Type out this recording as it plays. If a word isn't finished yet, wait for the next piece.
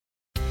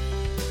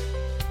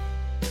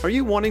Are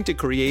you wanting to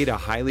create a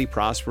highly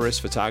prosperous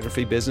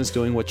photography business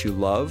doing what you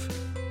love?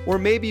 Or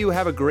maybe you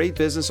have a great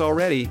business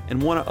already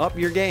and want to up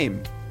your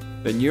game?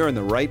 Then you're in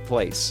the right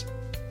place.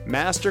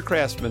 Master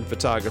craftsman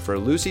photographer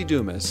Lucy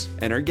Dumas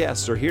and her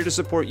guests are here to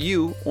support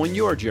you on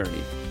your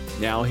journey.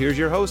 Now here's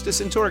your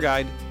hostess and tour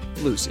guide,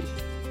 Lucy.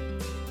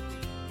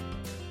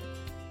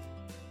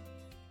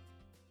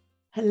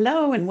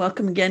 Hello and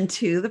welcome again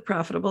to The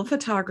Profitable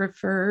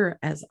Photographer.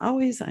 As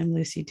always, I'm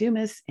Lucy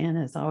Dumas, and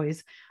as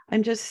always,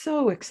 I'm just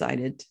so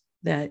excited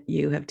that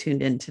you have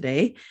tuned in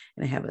today.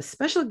 And I have a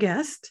special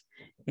guest,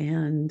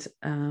 and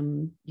I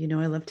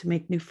love to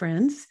make new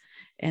friends,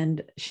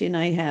 and she and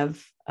I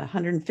have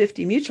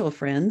 150 mutual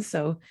friends,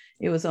 so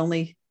it was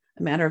only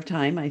a matter of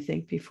time, I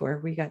think, before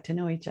we got to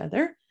know each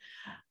other.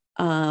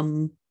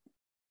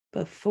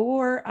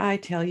 Before I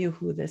tell you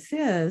who this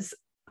is,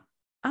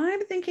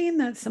 I'm thinking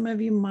that some of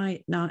you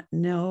might not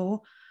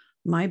know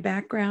my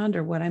background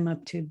or what I'm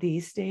up to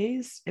these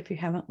days if you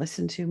haven't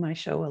listened to my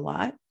show a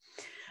lot.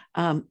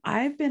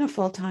 I've been a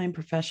full-time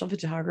professional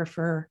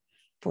photographer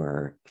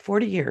for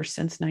 40 years,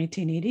 since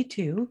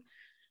 1982.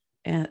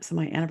 And so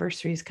my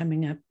anniversary is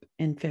coming up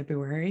in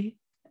February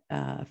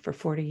for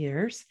 40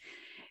 years.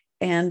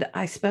 And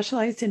I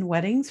specialized in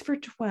weddings for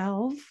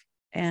 12,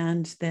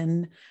 and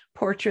then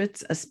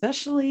portraits,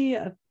 especially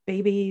of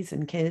babies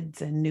and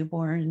kids and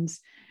newborns,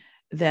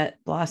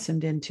 that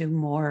blossomed into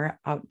more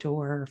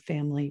outdoor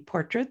family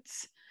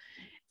portraits.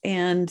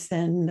 And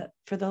then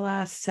for the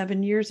last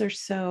 7 years or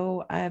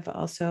so, I've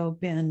also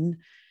been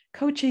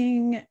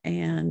coaching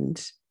and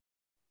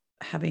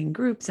having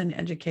groups and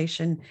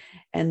education.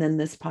 And then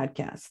this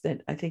podcast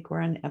that I think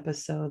we're on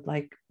episode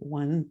like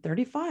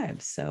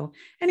 135. So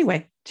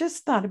anyway,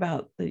 just thought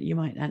about that you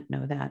might not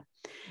know that.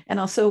 And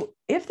also,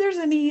 if there's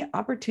any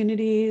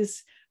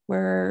opportunities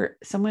where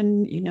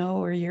someone you know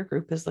or your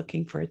group is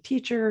looking for a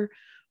teacher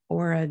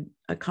or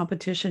a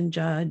competition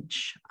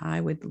judge, I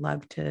would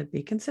love to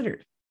be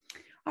considered.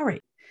 All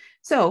right.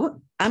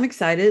 So I'm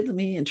excited. Let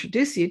me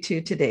introduce you to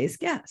today's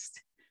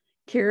guest.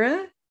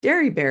 Kira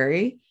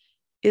Derryberry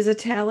is a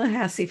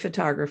Tallahassee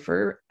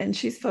photographer, and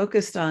she's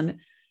focused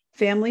on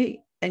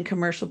family and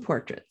commercial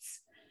portraits.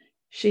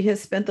 She has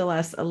spent the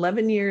last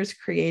 11 years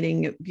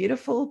creating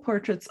beautiful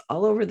portraits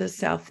all over the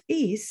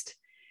Southeast,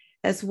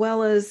 as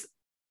well as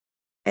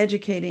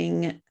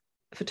educating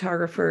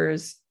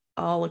photographers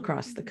all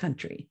across the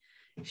country.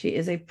 She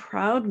is a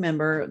proud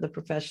member of the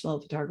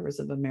Professional Photographers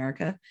of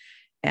America,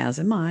 as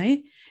am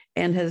I,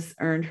 and has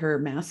earned her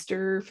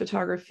Master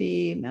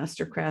Photography,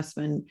 Master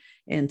Craftsman,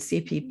 and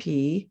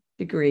CPP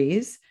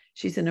degrees.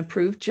 She's an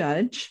approved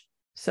judge.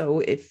 So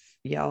if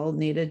y'all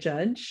need a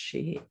judge,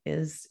 she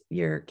is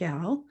your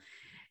gal.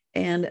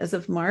 And as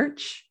of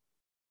March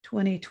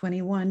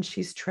 2021,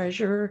 she's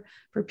treasurer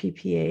for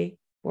PPA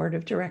Board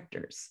of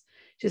Directors.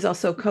 She's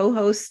also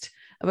co-host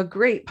of a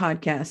great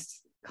podcast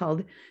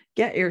called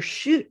Get Your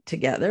Shoot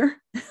Together,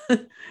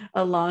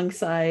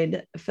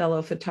 alongside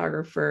fellow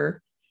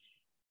photographer,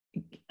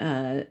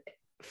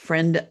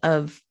 friend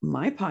of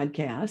my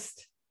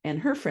podcast, and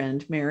her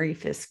friend, Mary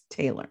Fisk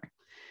Taylor.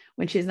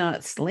 When she's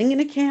not slinging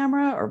a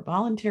camera or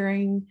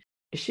volunteering,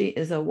 she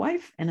is a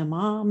wife and a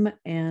mom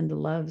and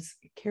loves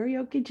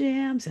karaoke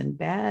jams and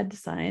bad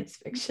science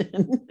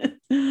fiction.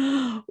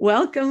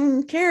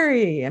 Welcome,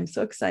 Carrie. I'm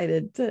so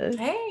excited to.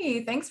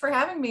 Hey, thanks for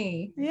having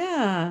me.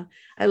 Yeah,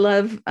 I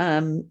love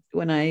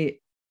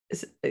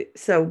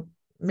so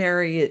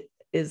Mary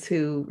is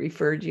who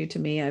referred you to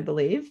me, I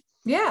believe.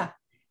 Yeah.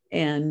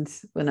 And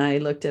when I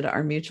looked at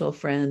our mutual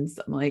friends,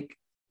 I'm like,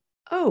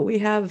 oh, we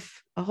have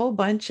a whole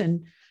bunch,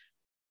 and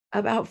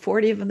about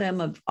 40 of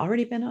them have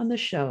already been on the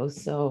show.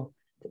 So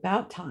it's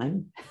about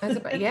time.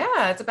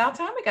 It's about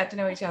time we got to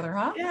know each other,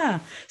 huh? Yeah.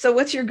 So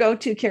what's your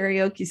go-to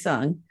karaoke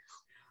song?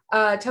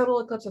 Total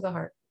Eclipse of the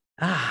Heart.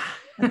 Ah,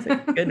 that's a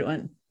good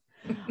one.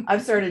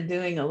 I've started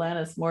doing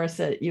Alanis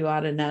Morissette, You Ought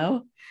to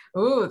Know.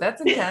 Ooh,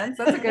 that's intense.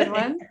 That's a good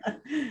one.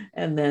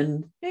 And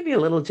then maybe a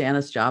little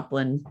Janis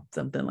Joplin,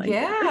 something like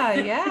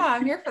that. Yeah,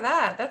 I'm here for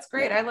that. That's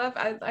great. I love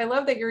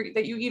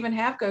that you even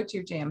have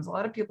go-to jams. A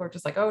lot of people are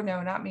just like, oh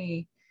no, not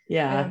me.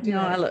 Yeah,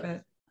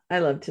 I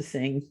love to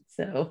sing.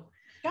 So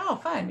oh,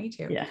 fun. Me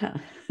too. Yeah.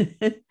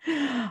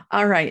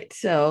 All right.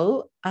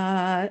 So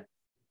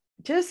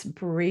just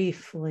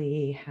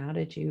briefly, how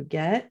did you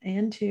get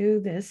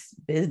into this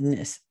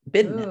business?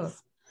 Ooh,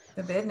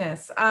 the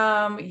business.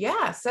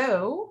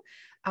 So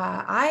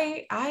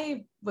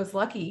I was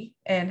lucky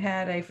and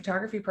had a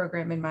photography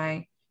program in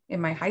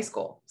my high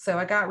school. So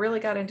I really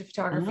got into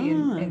photography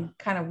and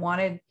kind of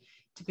wanted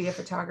to be a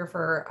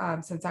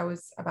photographer since I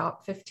was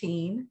about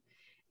 15.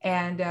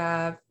 And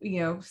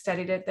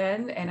studied it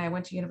then, and I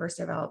went to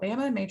University of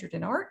Alabama and majored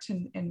in art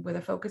and with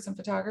a focus in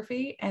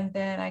photography. And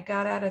then I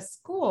got out of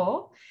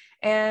school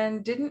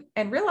and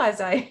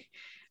realized I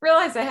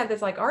had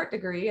this like art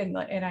degree, and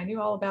I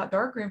knew all about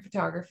darkroom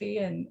photography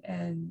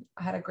and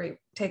I had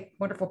take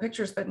wonderful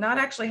pictures, but not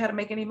actually how to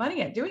make any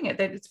money at doing it.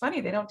 It's funny,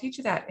 they don't teach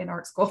you that in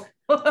art school.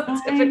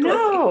 I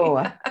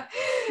know.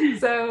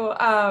 So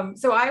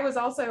I was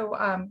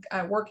also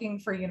working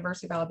for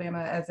University of Alabama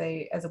as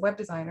a web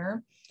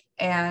designer,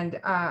 and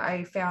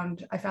I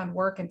found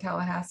work in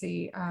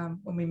Tallahassee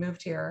when we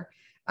moved here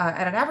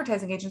at an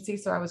advertising agency.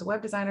 So I was a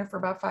web designer for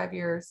about 5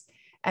 years,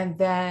 and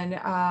then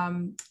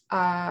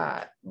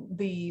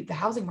the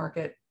housing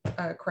market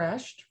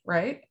crashed,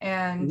 right?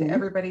 And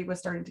everybody was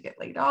starting to get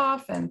laid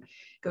off and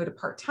go to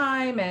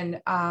part-time.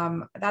 And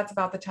that's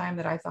about the time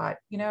that I thought,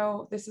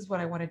 this is what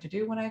I wanted to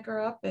do when I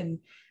grow up, and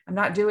I'm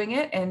not doing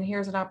it. And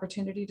here's an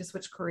opportunity to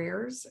switch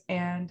careers.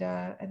 And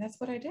that's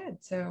what I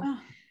did. So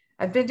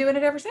I've been doing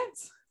it ever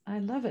since. I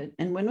love it.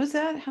 And when was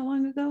that? How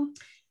long ago?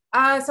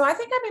 So I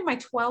think I'm in my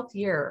 12th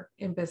year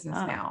in business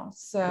now.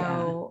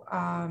 So,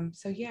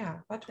 yeah,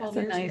 about 12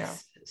 years ago. That's a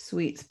nice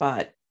sweet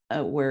spot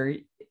where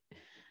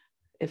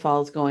if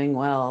all's going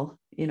well,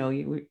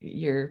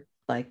 you're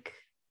like,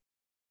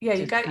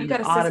 you got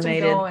a system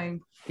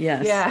going.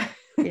 Yes. Yeah.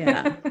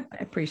 Yeah. I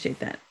appreciate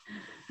that.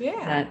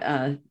 Yeah.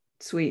 That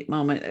sweet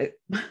moment.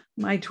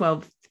 My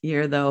 12th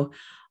year though,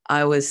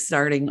 I was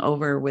starting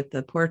over with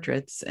the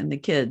portraits and the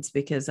kids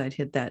because I'd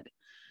hit that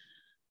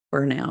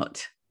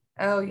burnout.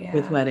 Oh yeah.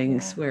 With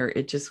weddings where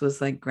it just was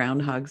like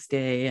Groundhog's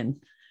Day,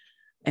 and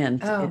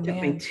it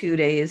took me 2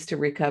 days to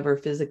recover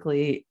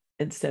physically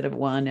instead of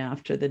one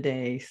after the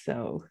day.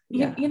 So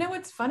yeah.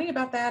 What's funny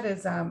about that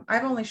is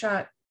I've only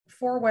shot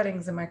 4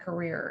 weddings in my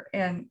career,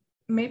 and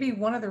maybe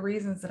one of the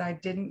reasons that I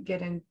didn't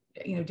didn't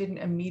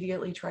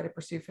immediately try to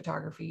pursue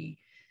photography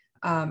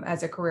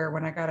as a career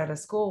when I got out of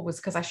school was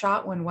because I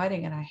shot one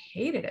wedding and I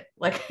hated it.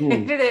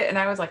 Hated it, and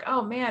I was like,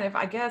 oh man,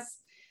 I guess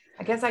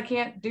I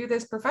can't do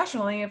this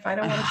professionally if I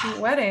don't want to shoot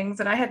weddings.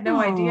 And I had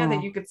no idea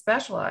that you could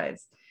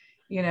specialize,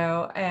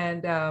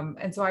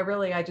 and so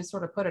I just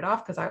sort of put it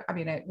off because I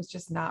mean, it was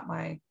just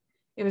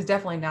it was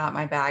definitely not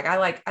my bag. I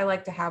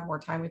like to have more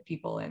time with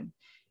people and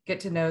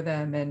get to know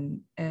them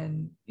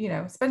and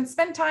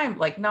spend time,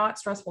 like not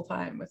stressful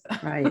time with them.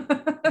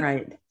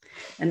 Right.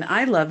 And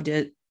I loved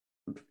it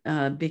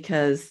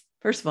because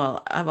first of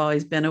all, I've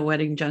always been a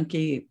wedding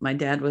junkie. My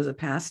dad was a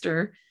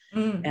pastor.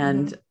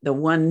 And the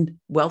one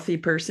wealthy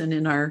person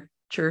in our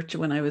church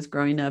when I was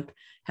growing up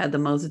had the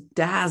most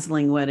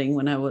dazzling wedding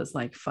when I was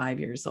like 5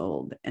 years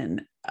old.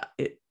 And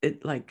it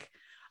like,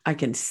 I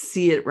can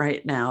see it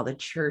right now, the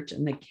church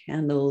and the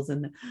candles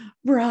and the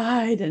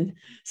bride. And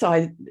so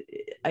I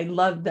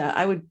loved that.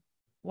 I would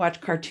watch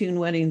cartoon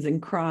weddings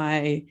and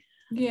cry.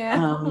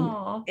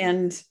 Yeah.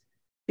 And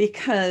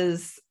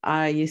because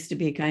I used to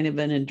be kind of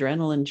an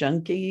adrenaline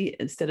junkie,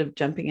 instead of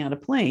jumping out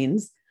of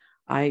planes,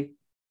 I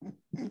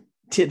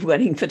did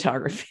wedding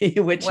photography,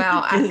 which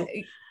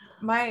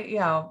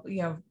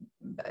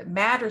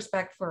mad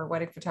respect for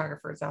wedding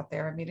photographers out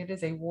there. I mean, it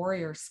is a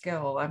warrior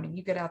skill. I mean,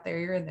 you get out there,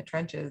 you're in the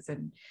trenches,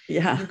 and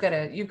you've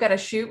got to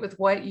shoot with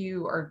what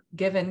you are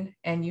given,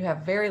 and you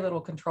have very little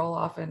control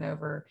often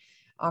over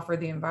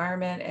the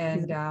environment.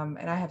 And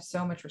I have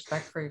so much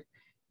respect for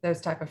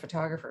those type of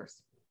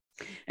photographers.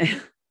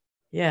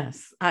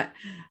 Yes, I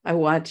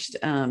watched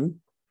the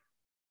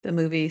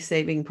movie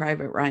Saving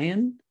Private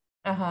Ryan.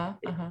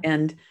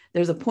 And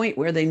there's a point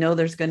where they know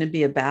there's going to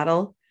be a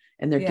battle,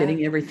 and they're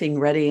getting everything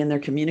ready, and they're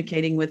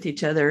communicating with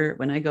each other.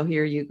 When I go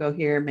here, you go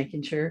here,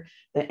 making sure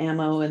the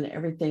ammo and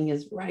everything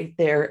is right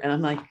there. And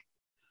I'm like,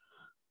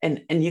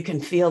 and you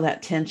can feel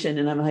that tension.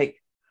 And I'm like,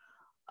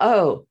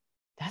 oh,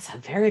 that's a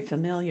very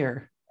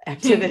familiar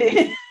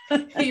activity.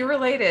 You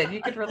related.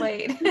 You could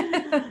relate.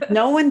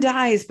 No one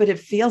dies, but it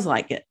feels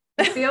like it.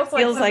 It feels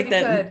like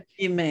that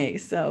you may.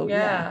 So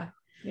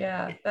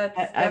yeah, that's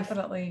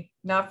definitely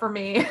not for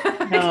me. No,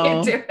 I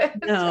can't do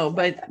it. No,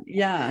 but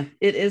yeah,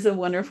 it is a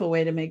wonderful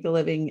way to make a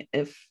living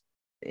if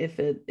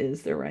it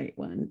is the right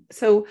one.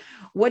 So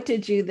what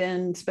did you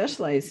then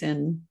specialize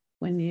in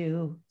when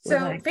you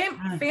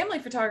family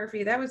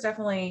photography? That was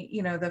definitely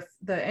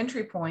the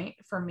entry point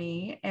for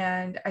me,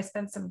 and I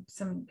spent some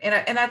and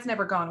that's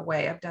never gone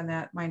away. I've done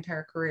that my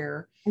entire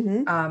career.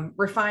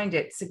 Refined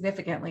it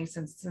significantly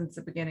since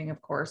the beginning,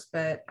 of course,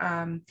 but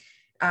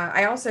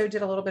I also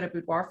did a little bit of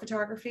boudoir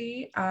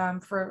photography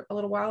for a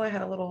little while. I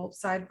had a little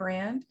side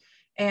brand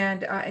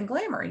and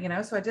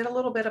glamour, so I did a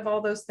little bit of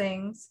all those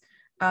things,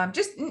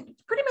 just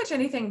pretty much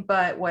anything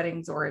but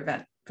weddings or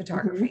event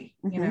photography,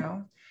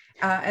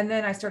 and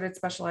then I started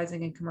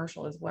specializing in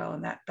commercial as well.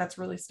 And that's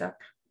really stuck.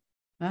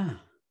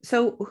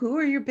 So who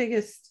are your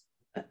biggest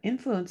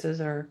influences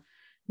or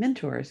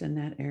mentors in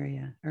that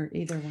area, or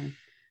either one?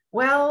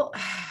 Well,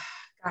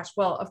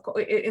 of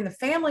course, in the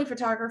family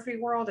photography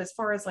world, as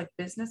far as like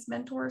business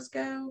mentors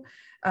go,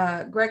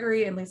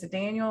 Gregory and Lisa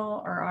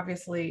Daniel are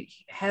obviously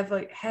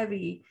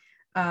heavy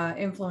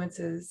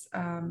influences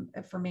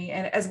for me,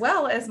 and as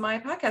well as my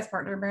podcast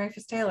partner, Mary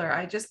Fiss Taylor.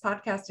 I just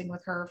podcasting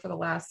with her for the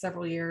last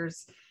several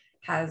years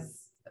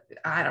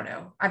I don't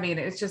know. I mean,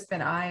 it's just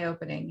been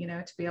eye-opening,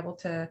 to be able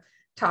to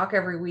talk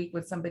every week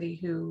with somebody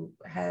who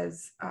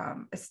has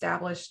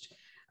established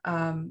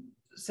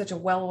such a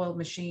well-oiled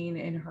machine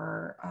in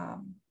her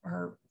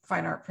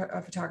fine art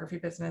photography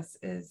business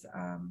is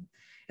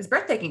is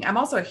breathtaking. I'm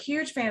also a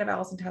huge fan of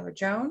Allison Tyler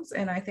Jones,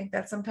 and I think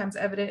that's sometimes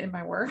evident in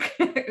my work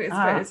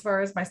as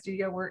far as my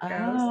studio work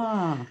goes.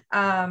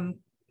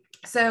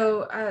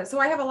 So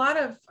I have a lot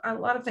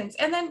of things.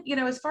 And then,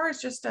 as far as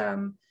just,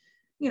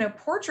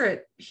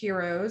 portrait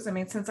heroes, I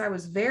mean, since I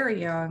was very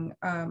young,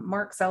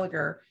 Mark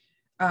Seliger,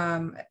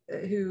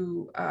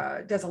 who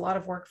does a lot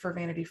of work for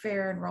Vanity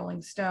Fair and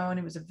Rolling Stone.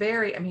 He was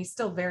he's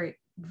still very,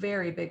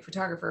 very big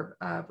photographer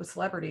with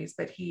celebrities,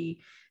 but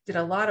he did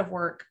a lot of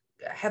work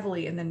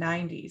heavily in the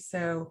 90s.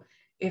 So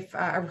if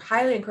I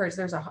highly encourage,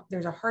 there's a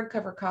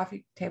hardcover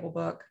coffee table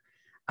book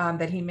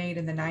that he made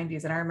in the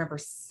 90s. And I remember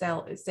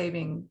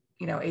saving,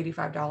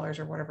 $85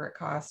 or whatever it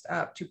cost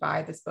up to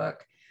buy this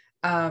book.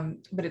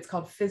 But it's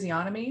called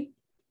Physiognomy.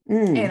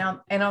 And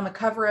on the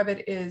cover of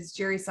it is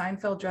Jerry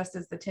Seinfeld dressed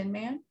as the Tin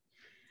Man.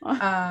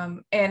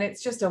 And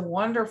it's just a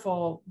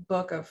wonderful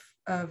book of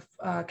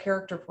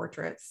character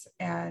portraits.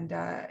 And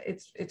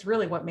it's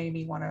really what made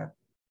me want to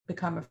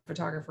become a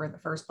photographer in the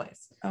first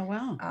place. Oh,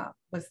 wow.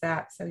 Was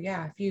that. So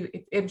yeah,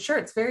 I'm sure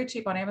it's very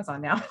cheap on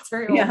Amazon now. It's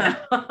very old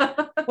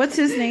now. What's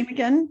his name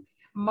again?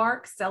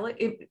 Mark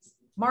Seliger,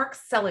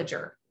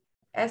 Seliger,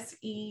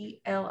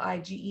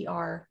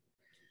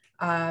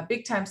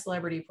 big time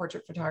celebrity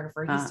portrait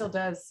photographer. He still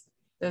does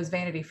those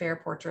Vanity Fair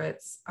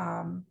portraits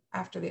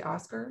after the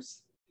Oscars.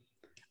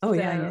 Oh,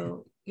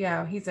 so,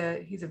 yeah. He's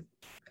a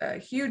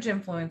huge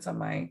influence on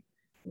my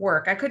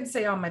work. I couldn't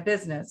say on my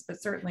business, but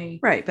certainly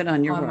but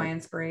on your work. My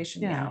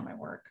inspiration, on my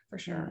work for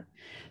sure.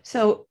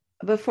 So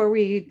before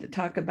we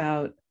talk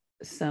about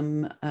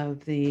some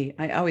of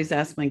I always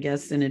ask my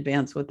guests in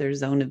advance what their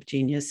zone of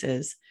genius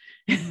is.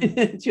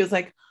 Mm-hmm. She was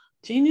like,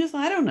 genius?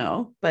 I don't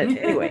know. But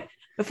anyway,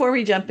 before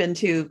we jump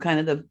into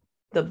kind of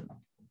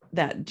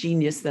that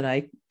genius that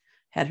I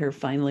had her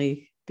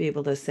finally be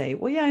able to say,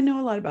 well, yeah, I know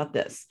a lot about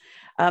this.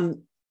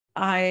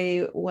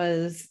 I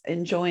was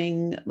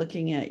enjoying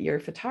looking at your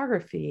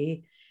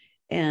photography,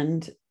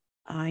 and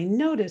I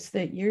noticed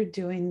that you're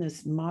doing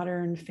this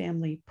modern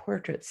family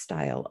portrait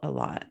style a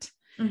lot.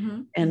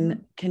 Mm-hmm.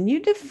 And can you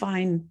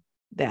define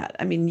that?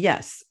 I mean,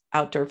 yes,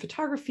 outdoor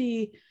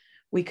photography,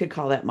 we could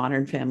call that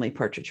modern family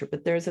portraiture,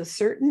 but there's a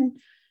certain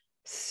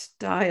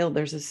style,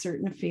 there's a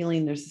certain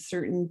feeling, there's a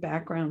certain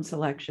background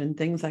selection,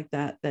 things like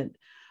that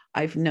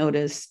I've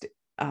noticed.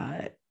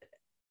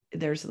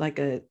 There's like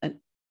a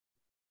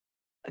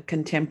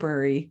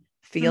contemporary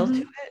feel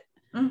to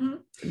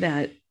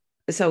it.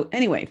 So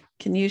anyway,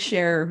 can you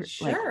share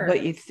like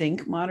what you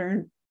think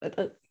modern?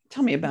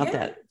 Tell me about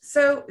that.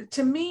 So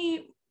to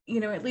me,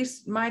 at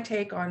least my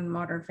take on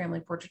modern family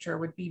portraiture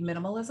would be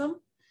minimalism.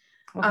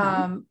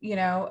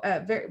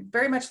 Very,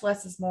 very much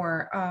less is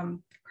more.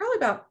 Probably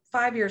about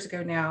 5 years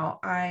ago now,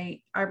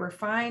 I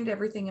refined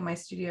everything in my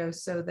studio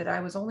so that I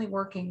was only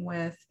working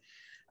with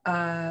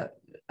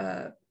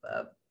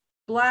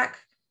black,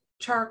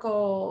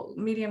 charcoal,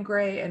 medium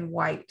gray, and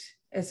white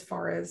as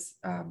far as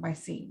my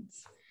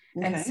scenes.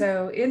 Okay. And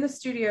so in the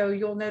studio,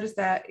 you'll notice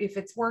that if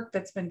it's work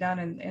that's been done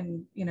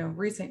in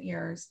recent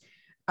years,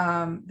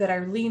 that I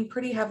lean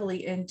pretty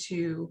heavily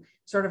into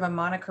sort of a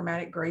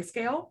monochromatic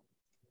grayscale.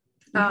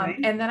 Okay.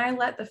 And then I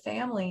let the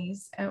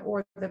families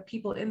or the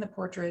people in the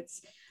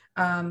portraits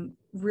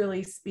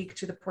really speak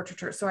to the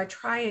portraiture. So I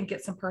try and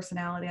get some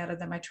personality out of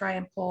them. I try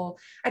and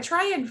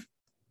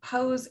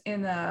pose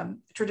in a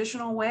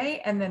traditional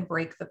way and then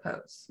break the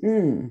pose.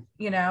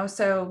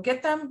 So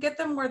get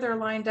them where they're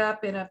lined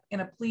up in a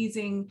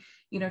pleasing,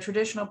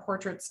 traditional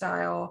portrait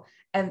style,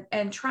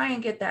 and try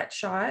and get that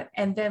shot,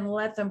 and then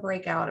let them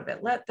break out of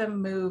it. Let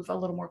them move a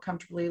little more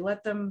comfortably,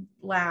 let them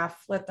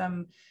laugh, let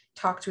them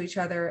talk to each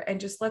other,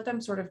 and just let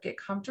them sort of get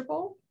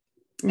comfortable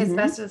as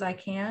best as I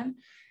can.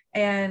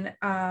 And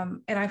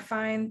I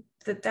find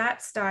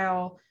that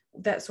style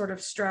that sort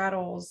of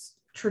straddles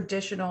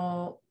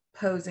traditional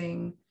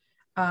posing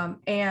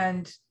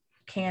and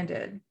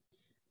candid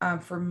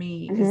for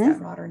me is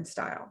that modern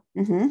style.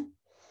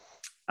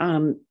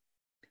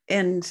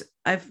 And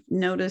I've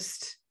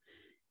noticed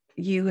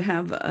you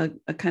have a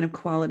kind of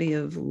quality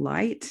of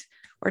light.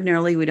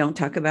 Ordinarily, we don't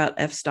talk about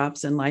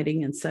f-stops and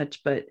lighting and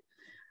such, but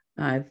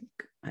I've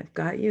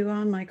got you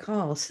on my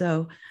call.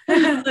 So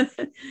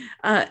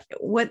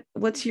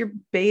what's your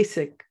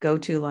basic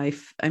go-to light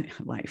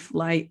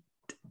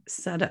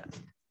setup?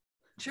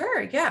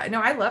 Sure. Yeah.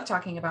 No, I love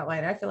talking about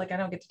light. I feel like I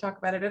don't get to talk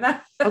about it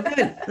enough. Oh,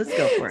 good. Let's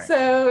go for it.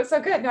 So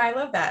good. No, I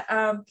love that.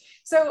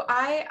 So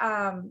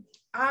I'm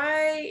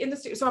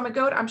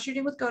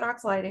shooting with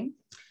Godox lighting.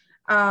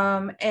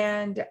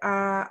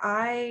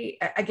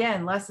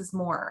 Again, less is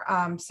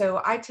more.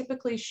 So I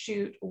typically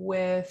shoot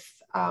with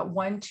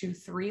 1 to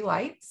 3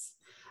 lights.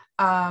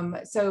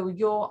 So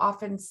you'll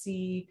often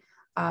see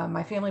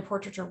my family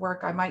portraiture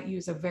work. I might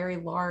use a very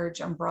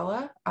large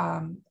umbrella,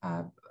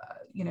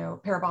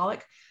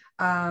 parabolic,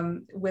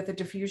 with a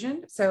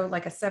diffusion. So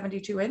like a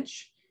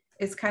 72-inch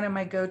is kind of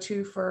my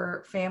go-to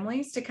for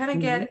families to kind of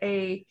get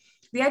the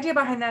idea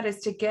behind that is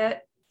to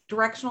get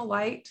directional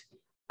light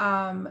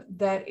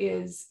that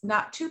is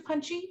not too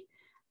punchy,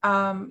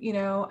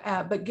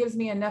 but gives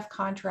me enough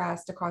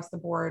contrast across the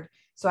board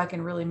so I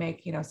can really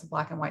make, some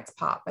black and whites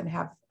pop and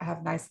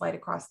have nice light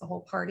across the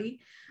whole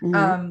party.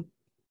 Mhm.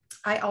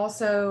 I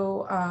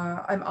also,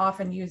 I'm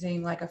often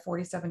using like a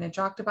 47-inch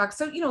octabox.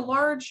 So,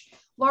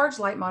 large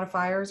light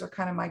modifiers are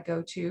kind of my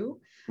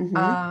go-to.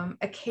 Mhm.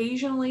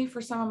 Occasionally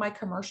for some of my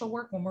commercial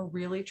work, when we're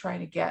really trying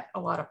to get a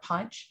lot of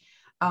punch,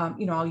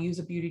 I'll use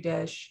a beauty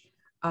dish.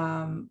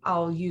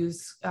 I'll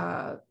use,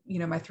 my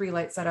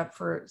 3-light setup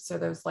so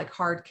those like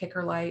hard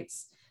kicker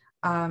lights,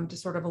 to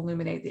sort of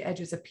illuminate the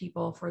edges of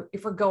people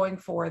if we're going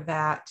for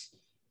that,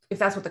 if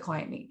that's what the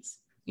client needs,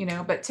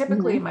 but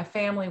typically in Mhm. my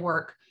family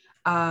work,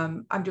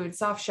 I'm doing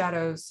soft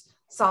shadows,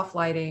 soft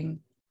lighting,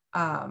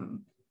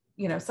 some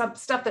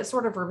stuff that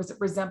sort of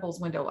resembles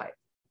window light.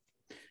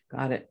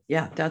 Got it.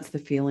 Yeah, that's the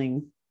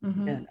feeling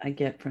Mm-hmm. that I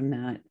get from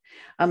that.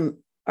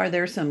 Are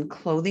there some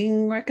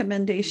clothing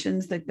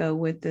recommendations that go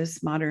with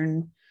this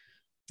modern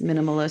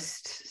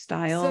minimalist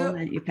style So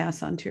that you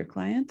pass on to your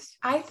clients?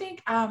 I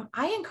think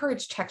I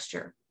encourage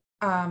texture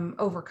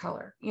over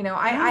color. Ah,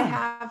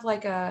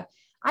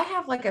 I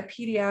have like a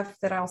PDF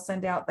that I'll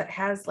send out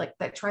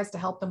that tries to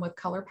help them with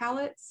color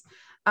palettes.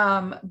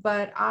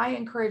 But I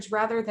encourage,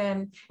 rather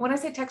than, when I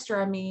say texture,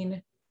 I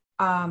mean,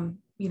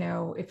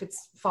 if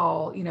it's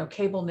fall,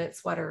 cable knit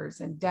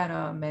sweaters and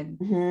denim and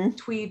mhm.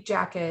 tweed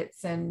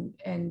jackets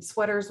and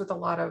sweaters with a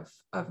lot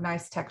of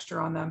nice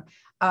texture on them,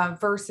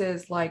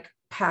 versus like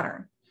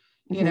pattern.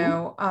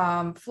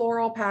 Mhm.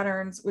 Floral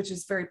patterns, which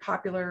is very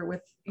popular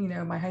with,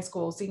 my high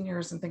school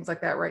seniors and things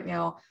like that right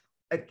now.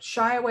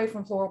 Shy away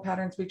from floral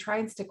patterns. We try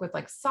and stick with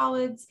like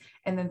solids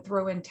and then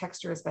throw in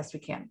texture as best we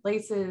can.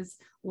 Laces,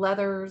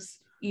 leathers,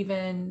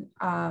 even,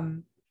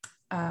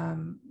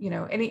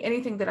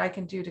 anything that I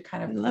can do to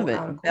kind I of love pull it.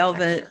 out a cool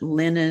Velvet, texture.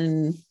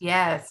 linen.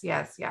 Yes,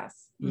 yes,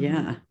 yes.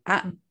 Yeah.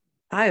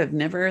 I have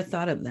never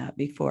thought of that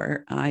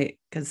before.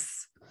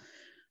 Because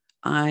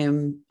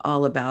I'm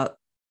all about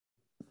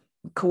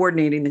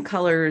coordinating the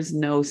colors,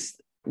 no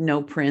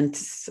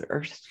prints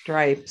or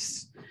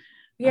stripes.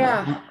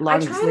 Yeah, I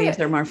Long try sleeves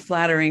to. are more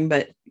flattering,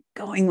 but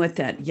going with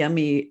that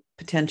yummy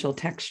potential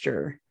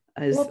texture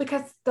Well, is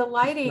because the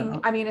lighting,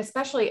 well. I mean,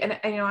 especially, and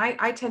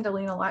I tend to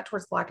lean a lot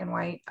towards black and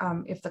white,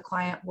 if the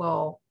client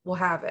will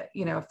have it,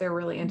 if they're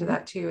really into Mhm.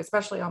 that too,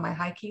 especially on my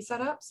high key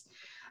setups.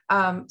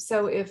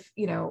 So if,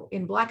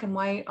 in black and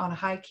white on a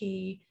high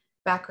key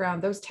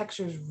background, those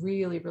textures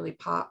really, really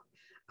pop.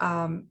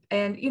 And,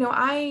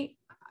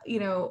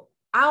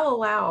 I'll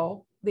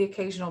allow the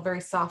occasional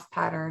very soft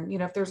pattern,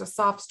 if there's a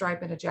soft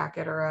stripe in a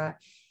jacket or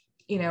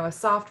a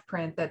soft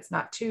print that's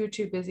not too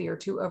busy or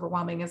too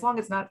overwhelming, as long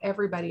as not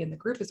everybody in the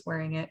group is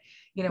wearing it,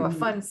 a Mhm.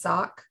 fun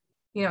sock,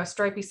 a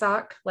stripy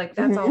sock, like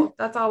Mhm.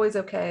 that's always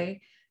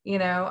okay.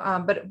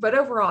 But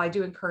overall I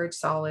do encourage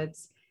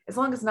solids, as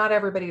long as not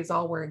everybody is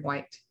all wearing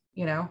white,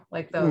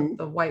 like Mhm.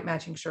 the white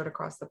matching shirt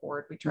across the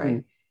board. We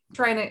Mhm.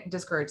 try and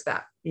discourage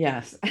that.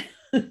 Yes.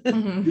 I'm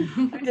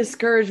Mhm.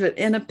 discouraged, but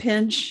in a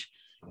pinch,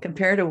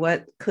 compared to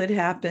what could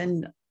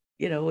happen,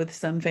 with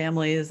some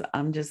families,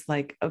 I'm just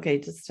like, okay,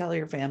 just tell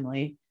your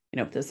family,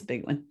 if this is a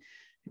big one,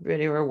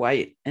 everybody wear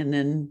white, and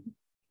then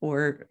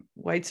or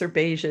whites or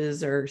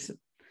beiges, or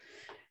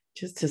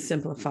just to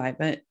simplify.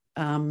 But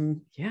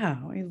yeah,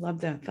 I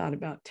love that thought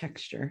about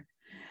texture.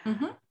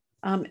 Mhm.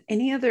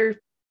 Any other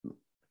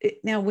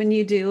now, when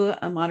you do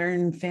a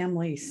modern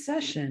family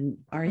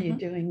session, are you Mhm.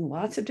 doing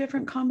lots of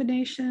different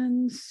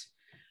combinations?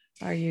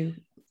 Are you,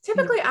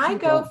 Typically for I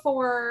go example,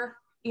 for,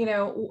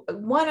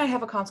 one, I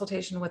have a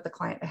consultation with the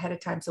client ahead of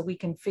time so we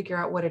can figure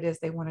out what it is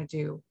they want to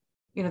do.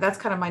 That's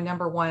kind of my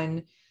number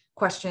one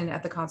question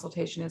at the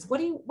consultation is, what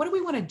do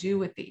we want to do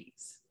with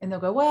these? And they'll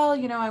go, well,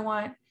 I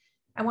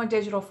want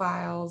digital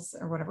files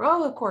or whatever.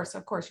 Oh, of course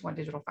you want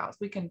digital files.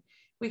 We can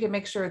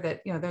make sure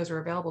that, those are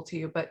available to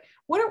you, but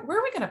where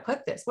are we going to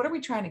put this? What are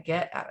we trying to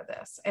get out of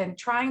this? And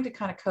trying to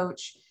kind of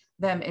coach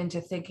them into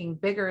thinking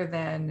bigger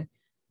than,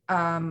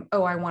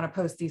 oh, I want to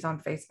post these on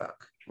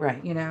Facebook.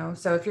 right?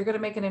 So if you're going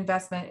to make an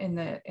investment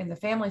in the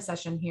family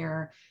session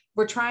here,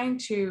 we're trying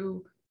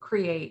to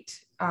create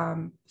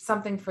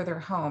something for their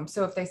home.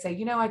 So if they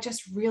say, I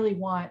just really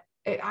want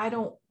it,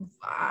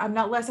 I'm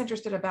not less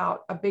interested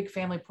about a big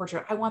family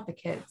portrait. I want the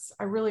kids.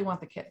 I really want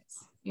the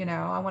kids.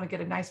 I want to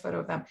get a nice photo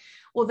of them.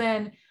 Well,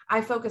 then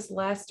I focus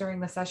less during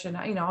the session.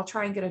 I'll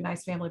try and get a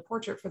nice family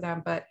portrait for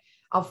them, but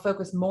I'll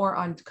focus more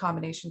on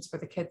combinations for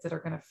the kids that are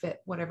going to fit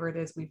whatever it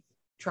is we've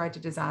tried to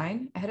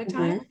design ahead of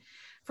time Mhm.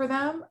 for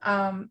them.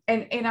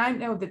 And I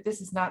know that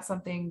this is not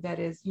something that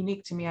is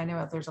unique to me. I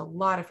know there's a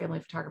lot of family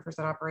photographers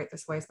that operate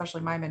this way,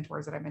 especially my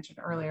mentors that I mentioned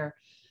earlier.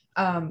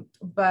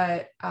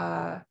 But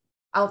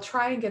I'll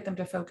try and get them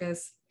to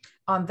focus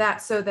on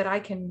that so that I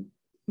can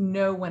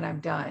know when I'm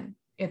done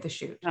at the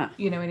shoot. Ah,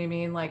 You know what I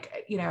mean?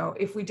 Like,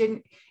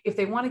 if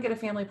they want to get a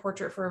family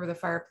portrait for over the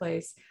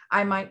fireplace,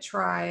 I might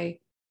try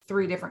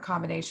 3 different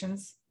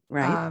combinations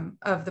right.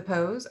 of the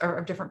pose or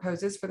of different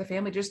poses for the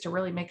family, just to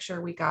really make sure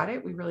we got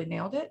it. We really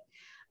nailed it.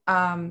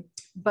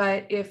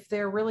 But if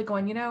they're really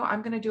going,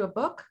 I'm going to do a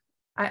book.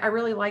 I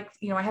really like,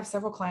 I have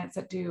several clients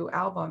that do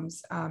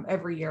albums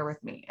every year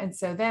with me. And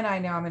so then I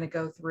know I'm going to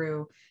go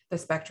through the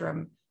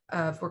spectrum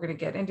we're going to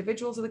get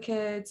individuals of the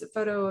kids, a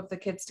photo of the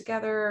kids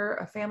together,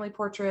 a family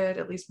portrait,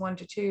 at least 1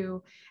 to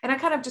 2. And I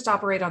kind of just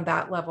operate on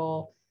that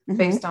level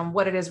based on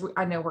what it is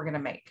I know we're going to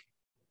make.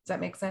 Does that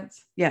make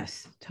sense?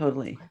 Yes,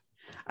 totally.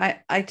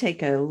 I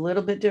take a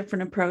little bit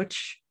different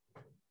approach.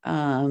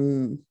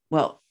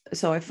 Well,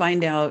 so I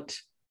find out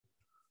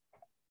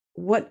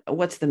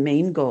what's the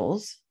main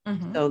goals,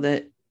 so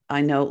that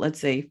I know, let's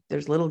say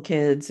there's little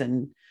kids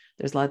and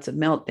there's lots of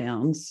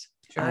meltdowns.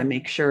 Sure. I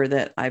make sure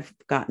that I've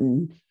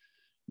gotten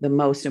the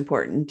most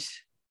important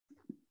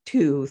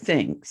 2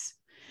 things.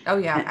 Oh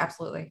yeah,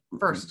 absolutely.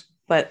 First.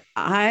 But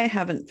I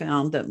haven't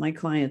found that my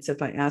clients,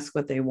 if I ask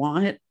what they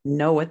want,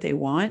 know what they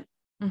want,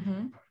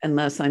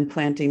 unless I'm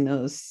planting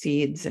those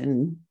seeds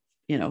and,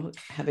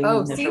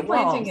 having seed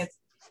planting is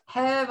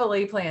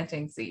heavily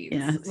planting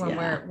seeds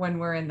when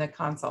we're in the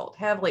consult,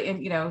 heavily.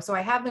 And, so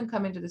I have them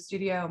come into the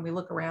studio and we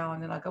look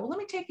around and I go, well, let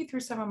me take you through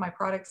some of my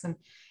products. And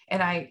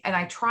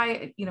I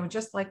try,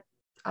 just like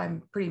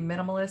I'm pretty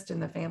minimalist in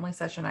the family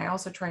session, I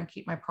also try and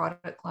keep my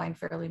product line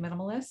fairly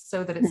minimalist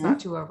so that it's not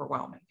too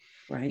overwhelming.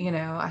 Right.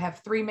 I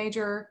have 3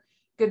 major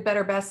good,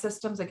 better, best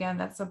systems. Again,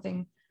 that's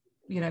something,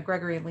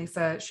 Gregory and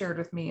Lisa shared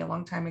with me a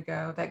long time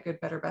ago, that good,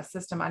 better, best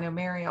system. I know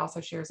Mary also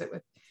shares it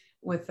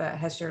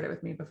has shared it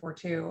with me before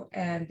too.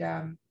 And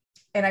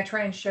I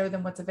try and show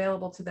them what's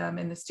available to them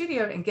in the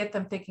studio and get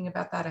them thinking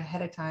about that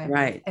ahead of time.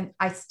 Right. And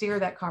I steer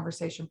that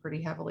conversation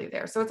pretty heavily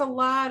there. So it's a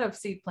lot of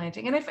seed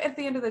planting. And if at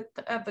the end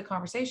of the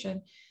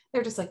conversation,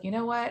 they're just like, you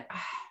know what,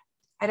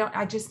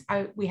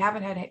 we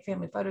haven't had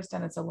family photos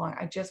done in so long.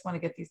 I just want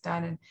to get these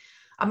done. And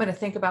I'm going to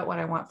think about what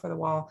I want for the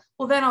wall.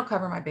 Well, then I'll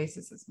cover my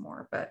bases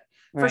more, but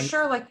for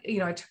sure, like,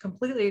 I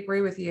completely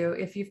agree with you.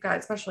 If you've got,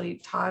 especially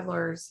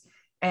toddlers,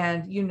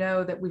 and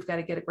that we've got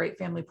to get a great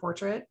family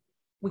portrait,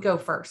 we go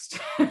first.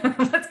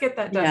 Let's get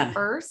that done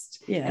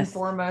first and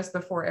foremost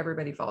before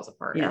everybody falls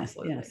apart.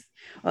 Absolutely. Yes.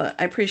 Well,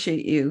 I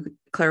appreciate you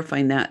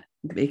clarifying that,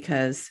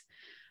 because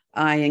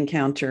I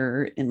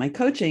encounter in my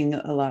coaching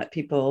a lot of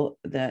people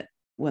that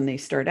when they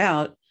start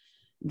out,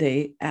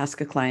 they ask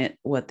a client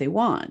what they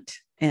want,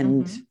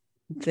 and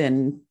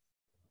then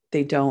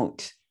they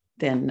don't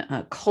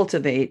then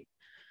cultivate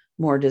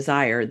more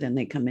desire than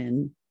they come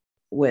in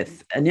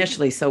with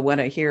initially. So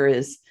what I hear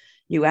is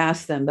you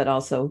ask them, but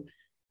also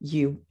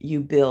you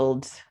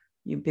build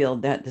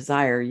that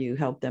desire. You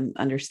help them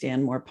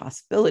understand more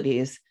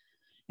possibilities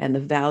and the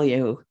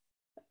value,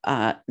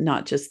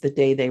 not just the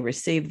day they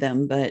receive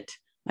them, but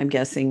I'm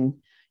guessing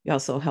you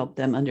also help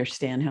them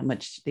understand how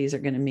much these are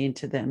going to mean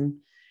to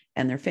them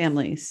and their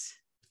families.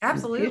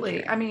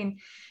 Absolutely. I mean,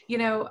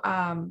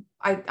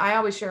 I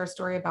always share a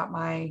story about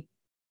my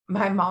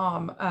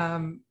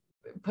mom.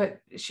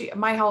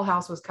 My whole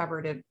house was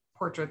covered in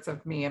portraits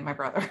of me and my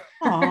brother.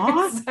 So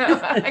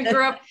I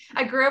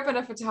grew up in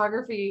a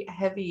photography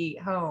heavy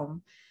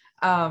home,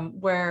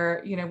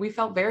 where, we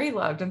felt very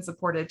loved and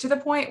supported, to the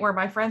point where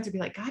my friends would be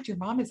like, God, your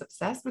mom is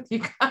obsessed with you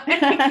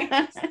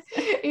guys,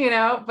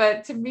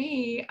 but to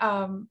me,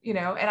 and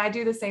I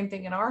do the same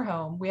thing in our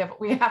home. We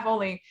have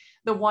only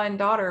the one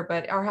daughter,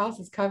 but our house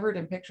is covered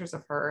in pictures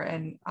of her.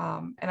 And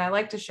I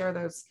like to share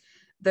those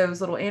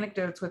little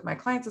anecdotes with my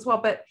clients as well.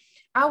 But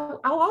I'll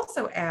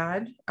also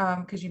add,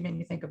 because you made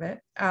me think of it,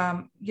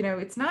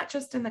 it's not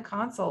just in the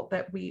consult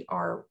that we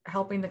are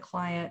helping the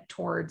client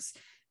towards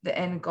the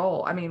end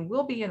goal. I mean,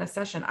 we'll be in a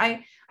session.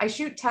 I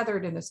shoot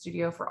tethered in the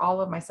studio for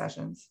all of my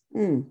sessions.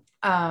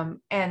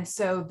 And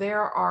so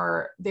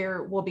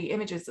there will be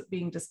images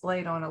being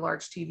displayed on a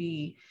large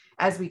TV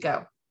as we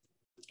go,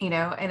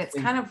 and it's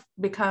kind of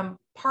become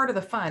part of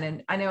the fun.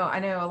 And I know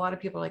a lot of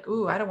people are like,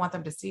 ooh, I don't want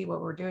them to see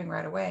what we're doing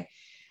right away.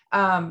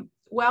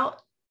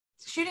 Well,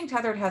 shooting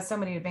tethered has so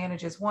many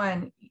advantages.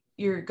 One,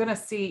 you're going to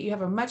see, you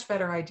have a much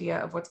better idea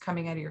of what's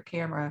coming out of your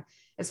camera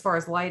as far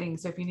as lighting.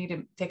 So if you need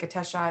to take a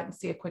test shot and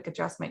see a quick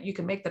adjustment, you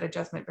can make that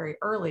adjustment very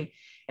early.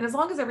 And as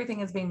long as everything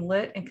is being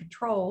lit and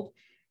controlled,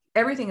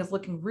 everything is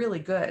looking really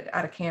good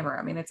out of camera.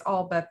 I mean, it's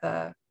all but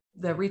the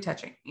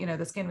retouching,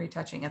 the skin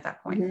retouching at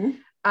that point.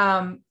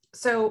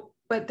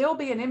 But there'll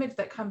be an image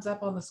that comes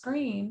up on the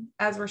screen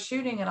as we're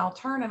shooting, and I'll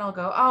turn and I'll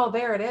go, oh,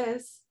 there it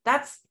is.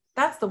 That's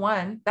the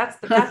one. That's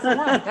the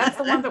one. That's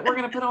the one that we're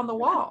going to put on the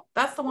wall.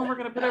 That's the one we're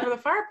going to put over the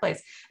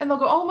fireplace. And they'll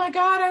go, oh my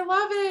God, I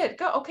love it.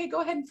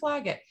 Go ahead and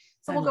flag it.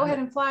 So we'll go ahead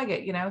and flag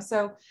it,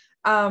 So,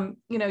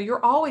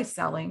 you're always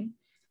selling,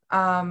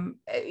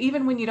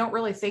 even when you don't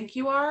really think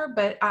you are.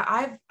 But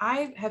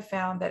I have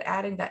found that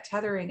adding that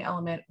tethering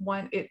element,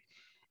 one, it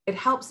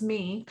helps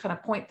me kind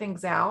of point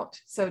things out.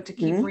 So to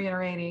keep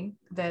reiterating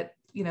that,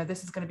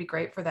 this is going to be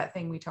great for that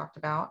thing we talked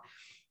about.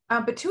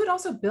 But two, it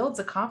also builds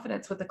a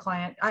confidence with the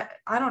client.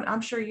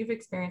 I'm sure you've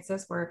experienced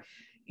this, where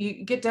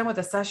you get done with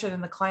a session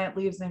and the client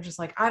leaves and they're just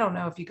like, I don't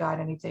know if you got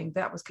anything.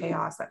 That was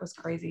chaos. That was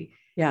crazy.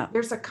 Yeah.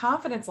 There's a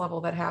confidence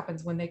level that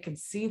happens when they can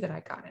see that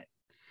I got it.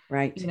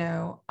 Right.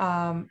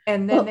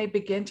 And then they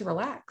begin to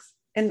relax.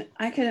 And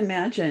I can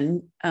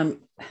imagine,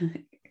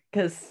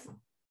 because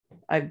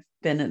I've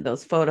been in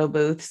those photo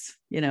booths,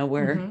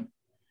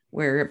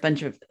 where a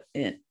bunch of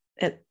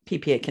at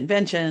PPA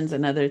conventions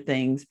and other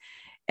things.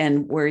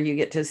 and where you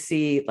get to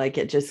see, like,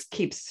 it just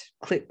keeps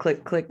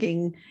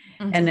clicking.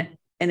 And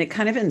it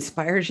kind of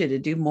inspires you to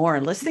do more,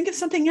 and let's think of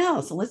something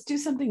else, and let's do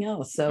something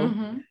else. So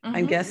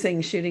I'm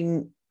guessing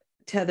shooting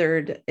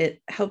tethered,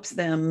 it helps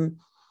them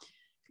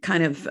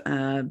kind of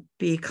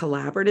be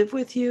collaborative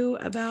with you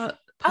about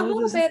a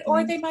little bit,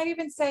 or they might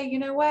even say, you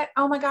know what,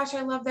 oh my gosh,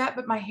 I love that,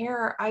 but my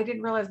hair, I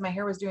didn't realize my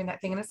hair was doing that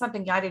thing, and it's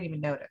something I didn't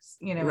even notice,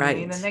 you know what I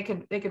mean? And they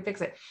can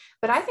fix it.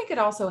 But I think it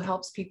also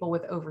helps people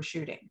with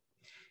overshooting,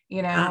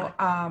 you know,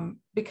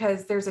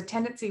 because there's a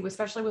tendency,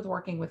 especially with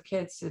working with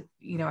kids, to,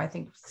 you know, I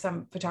think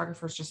some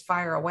photographers just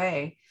fire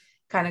away,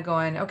 kind of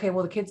going, okay,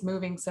 well, the kid's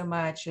moving so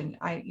much, and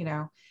you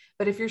know,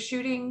 but if you're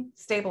shooting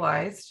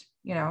stabilized,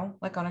 you know,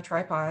 like on a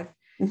tripod,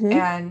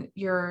 and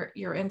you're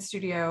in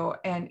studio,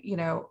 and, you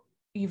know,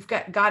 you've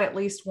got at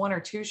least 1 or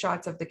 2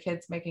 shots of the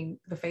kids making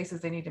the faces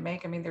they need to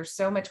make. I mean, there's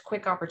so much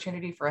quick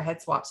opportunity for a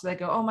head swap. So they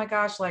go, oh my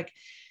gosh, like,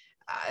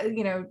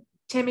 you know,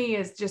 Timmy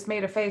has just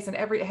made a face, and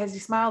has he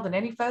smiled in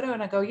any photo?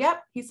 And I go,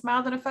 yep, he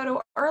smiled in a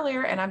photo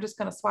earlier, and I'm just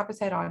going to swap his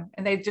head on.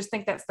 And they just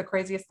think that's the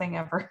craziest thing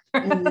ever,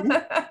 you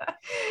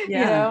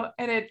know,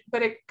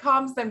 but it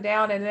calms them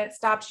down, and it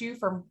stops you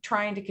from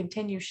trying to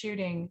continue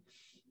shooting,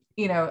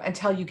 you know,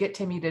 until you get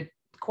Timmy to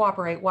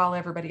cooperate while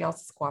everybody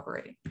else is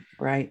cooperating.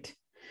 Right.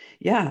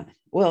 Yeah.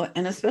 Well,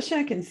 and especially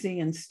I can see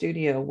in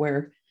studio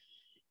where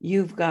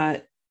you've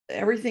got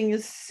everything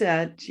is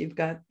set, you've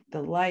got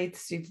the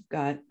lights, you've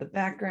got the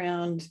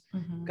background,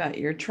 you've got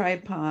your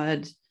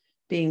tripod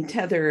being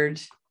tethered.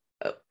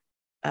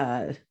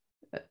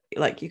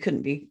 Like you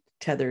couldn't be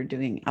tethered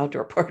doing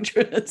outdoor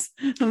portraits,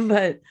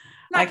 but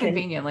not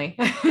conveniently.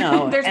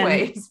 No, there's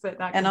ways, but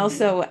not. And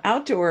also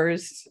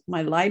outdoors,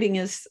 my lighting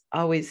is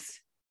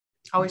always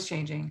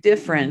changing,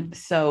 different.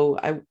 So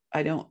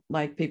I don't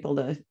like people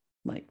to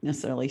like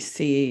necessarily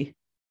see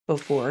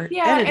before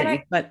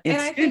editing, but in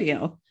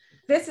studio,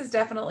 this is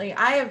definitely,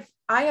 I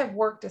have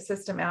worked a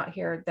system out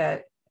here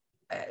that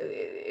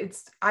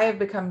I have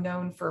become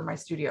known for my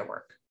studio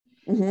work,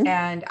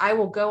 and I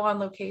will go on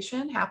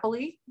location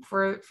happily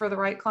for the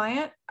right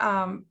client.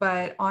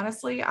 But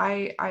honestly,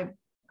 I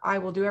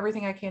will do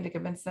everything I can to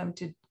convince them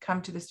to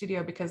come to the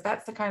studio, because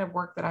that's the kind of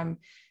work that I'm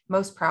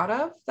most proud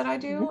of that I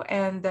do,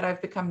 and that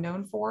I've become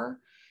known for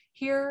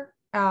here.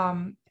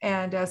 So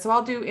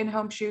I'll do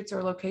in-home shoots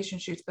or location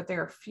shoots, but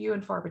they're few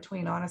and far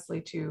between, honestly,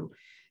 to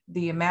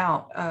the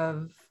amount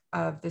of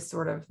this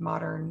sort of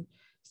modern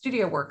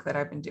studio work that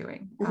I've been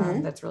doing.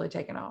 That's really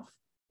taken off.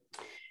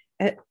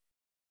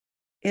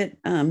 It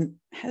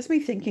has me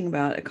thinking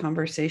about a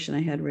conversation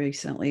I had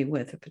recently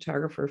with a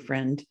photographer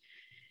friend,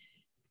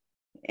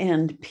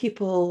 and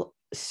people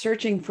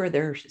searching for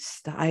their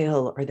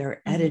style or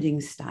their editing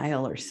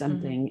style or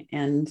something.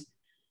 And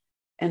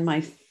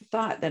my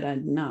thought that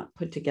I'd not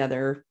put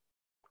together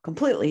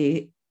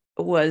completely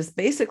was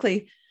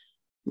basically,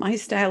 my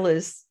style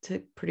is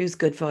to produce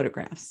good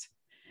photographs.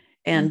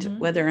 And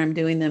whether I'm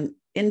doing them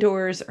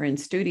indoors or in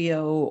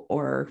studio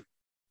or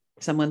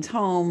someone's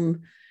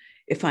home,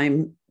 if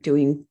I'm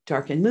doing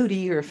dark and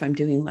moody, or if I'm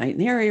doing light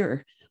and airy,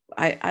 or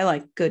I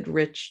like good,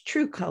 rich,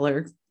 true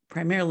color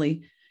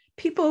primarily.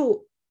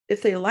 People,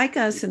 if they like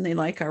us and they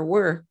like our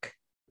work,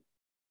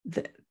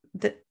 they'll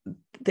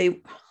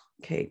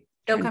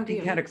come to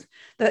you.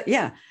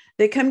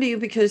 They come to you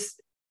because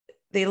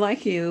they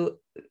like you.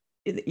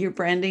 Your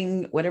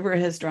branding, whatever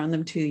has drawn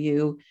them to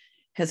you,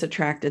 has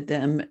attracted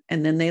them,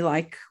 and then they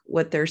like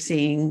what they're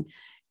seeing,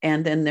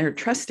 and then they're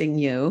trusting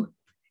you.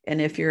 And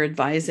if you're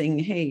advising,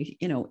 hey,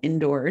 you know,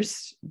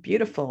 indoors,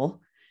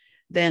 beautiful,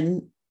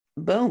 then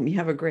boom, you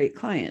have a great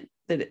client.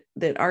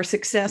 That our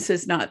success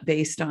is not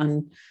based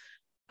on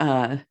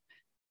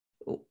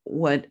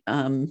what's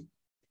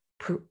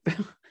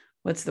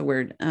the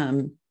word?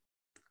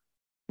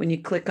 When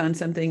you click on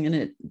something and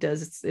it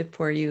does it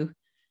for you.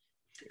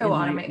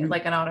 Automate,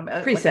 like an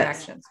automate presets. Like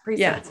actions.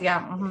 Presets.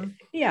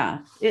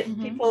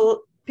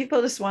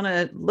 People just want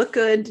to look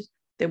good.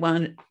 They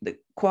want the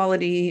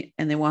quality,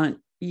 and they want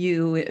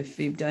you, if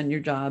you've done your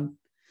job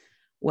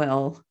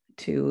well,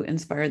 to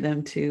inspire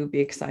them to be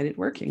excited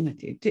working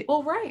with you.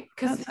 Well, right.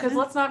 Because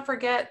let's not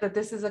forget that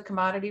this is a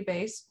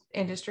commodity-based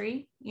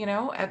industry. You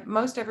know,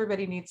 most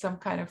everybody needs some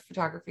kind of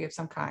photography of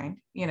some kind,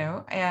 you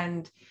know,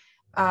 and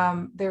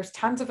there's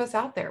tons of us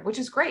out there, which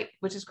is great.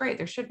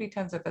 There should be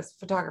tons of us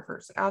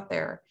photographers out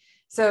there.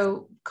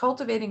 So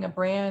cultivating a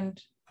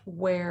brand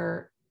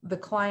where the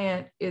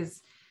client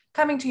is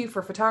coming to you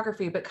for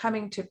photography, but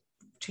coming to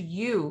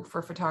you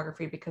for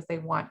photography because they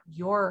want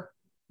your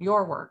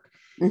work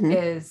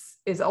is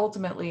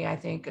ultimately, I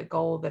think, a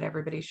goal that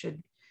everybody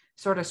should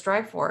sort of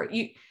strive for.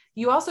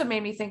 You also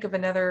made me think of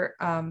another,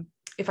 a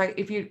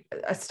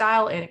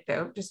style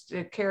anecdote, just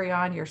to carry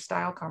on your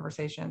style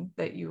conversation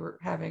that you were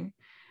having.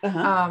 You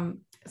know,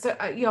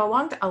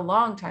 a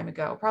long time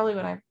ago, probably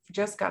when I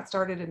just got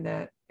started in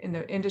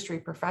the industry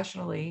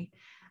professionally,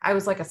 I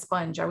was like a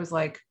sponge. I was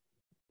like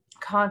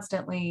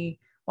constantly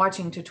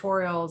watching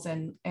tutorials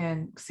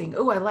and seeing,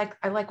 oh, I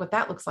like what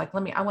that looks like.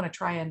 I want to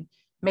try and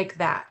make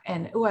that.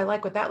 And oh, I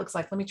like what that looks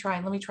like. Let me try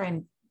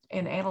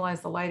and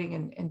analyze the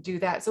lighting and do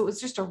that. So it was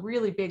just a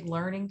really big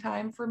learning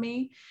time for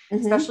me,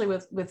 Mm-hmm. especially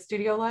with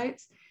studio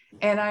lights.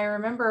 And I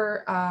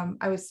remember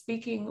I was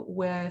speaking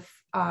with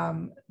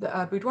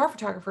the boudoir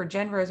photographer,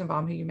 Jen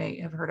Rosenbaum, who you may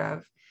have heard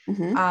of,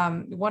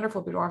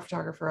 wonderful boudoir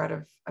photographer out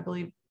of, I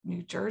believe,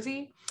 New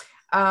Jersey.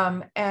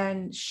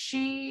 And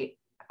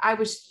I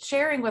was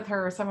sharing with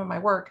her some of my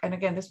work. And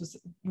again, this was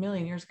a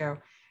million years ago,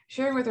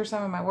 sharing with her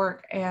some of my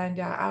work. And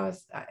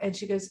and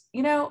she goes,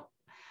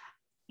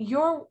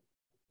 you're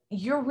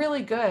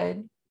really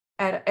good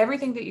at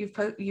everything that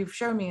you've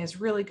shown me is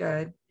really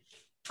good.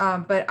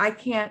 But I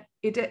can't,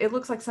 it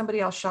looks like somebody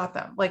else shot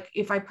them. Like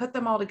if I put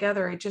them all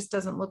together, it just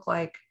doesn't look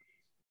like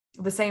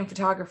the same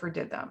photographer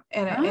did them.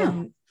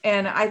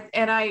 And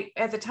I,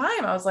 at the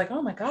time I was like,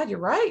 oh my God, you're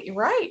right.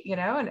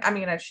 And I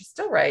mean, she's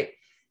still right,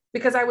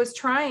 because I was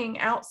trying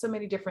out so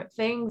many different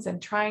things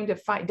and trying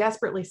to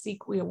desperately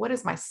seek, what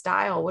is my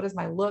style? What is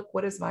my look?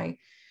 What is my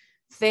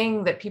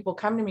thing that people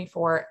come to me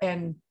for?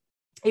 And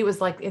it was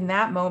like in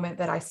that moment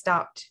that I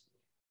stopped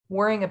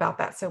worrying about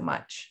that so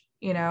much,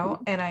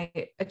 and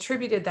I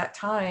attributed that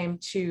time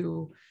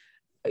to,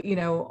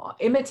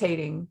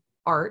 imitating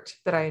art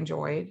that I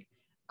enjoyed,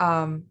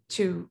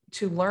 to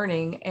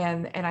learning.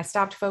 And I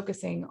stopped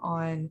focusing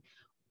on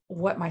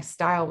what my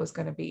style was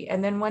going to be.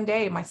 And then one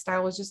day my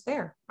style was just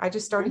there. I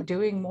just started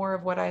doing more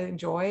of what I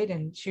enjoyed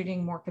and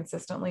shooting more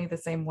consistently the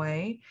same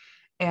way.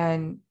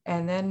 And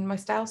then my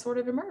style sort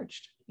of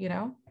emerged,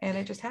 and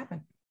it just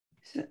happened.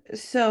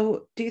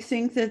 So do you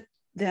think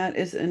that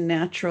is a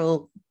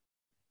natural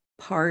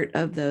part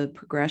of the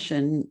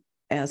progression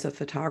as a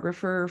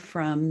photographer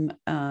from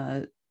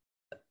a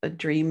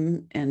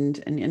dream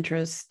and an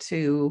interest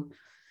to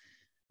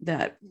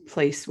that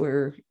place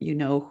where you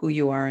know who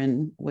you are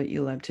and what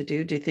you love to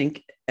do? Do you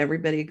think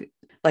everybody,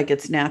 like,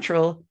 it's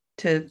natural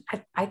to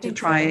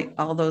try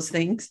all those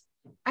things?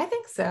 I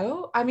think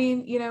so. I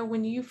mean,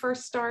 when you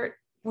first start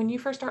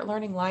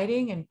learning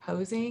lighting and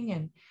posing,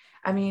 and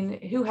I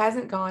mean, who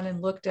hasn't gone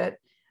and looked at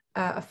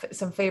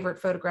some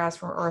favorite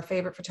photographs or a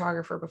favorite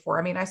photographer before?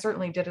 I mean, I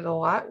certainly did it a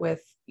lot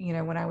with,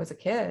 when I was a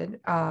kid,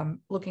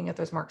 looking at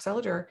those Mark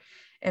Seliger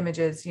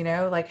images,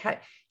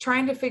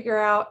 trying to figure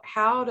out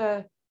how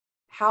to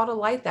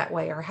light that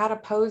way, or how to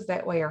pose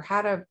that way, or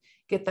how to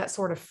get that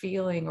sort of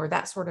feeling, or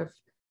that sort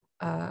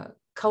of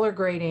color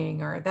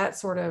grading, or that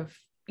sort of,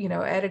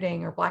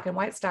 editing or black and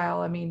white style.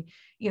 I mean,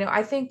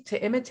 I think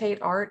to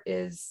imitate art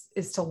is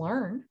to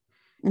learn,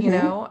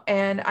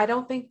 and I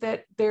don't think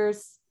that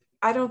there's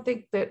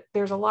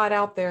a lot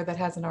out there that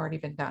hasn't already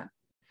been done,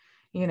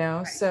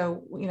 right.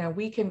 So,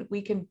 we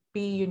can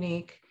be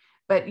unique,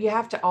 but you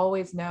have to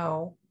always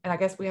know, and I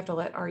guess we have to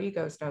let our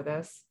egos know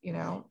this,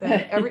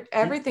 that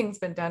everything's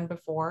been done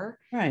before,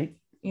 right?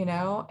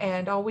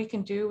 And all we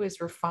can do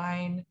is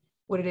refine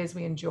what it is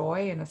we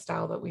enjoy and a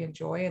style that we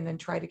enjoy, and then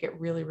try to get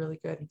really, really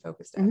good and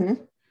focused at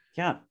it.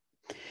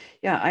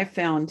 Yeah. I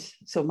found,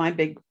 so my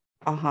big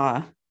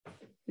aha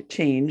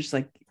change,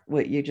 like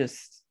what you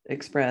just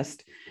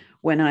expressed,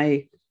 when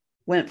I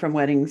went from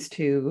weddings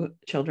to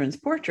children's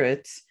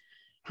portraits,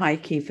 high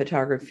key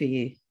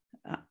photography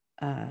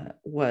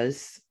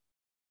was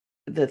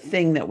the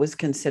thing that was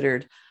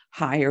considered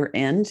higher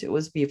end. It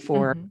was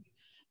before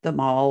the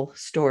mall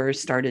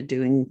stores started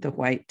doing the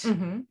white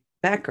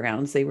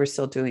backgrounds. They were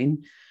still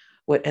doing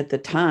what at the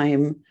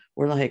time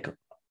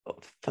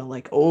felt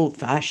like old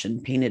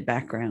fashioned painted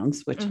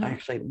backgrounds, which I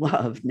actually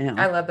love now.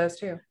 I love those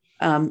too.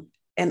 And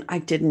I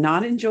did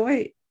not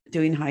enjoy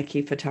doing high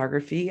key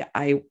photography.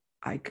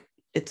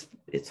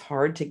 It's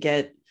hard to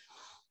get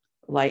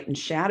light and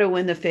shadow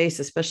in the face,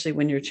 especially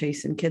when you're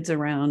chasing kids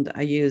around.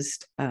 I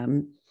used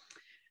a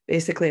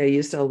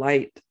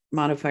light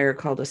modifier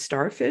called a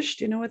starfish.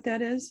 Do you know what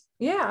that is?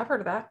 Yeah, I've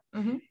heard of that.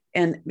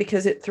 And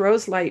because it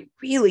throws light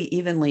really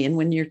evenly, and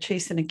when you're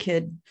chasing a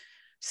kid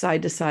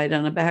side to side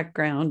on a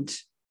background,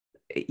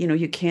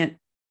 you can't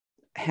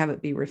have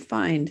it be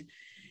refined.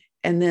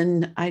 And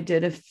then I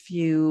did a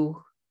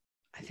few,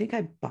 I think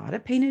I bought a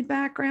painted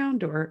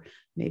background, or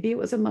maybe it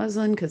was a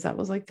muslin, because that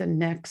was like the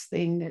next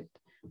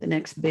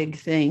big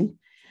thing.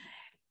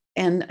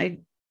 And I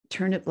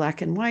turned it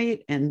black and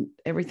white, and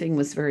everything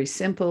was very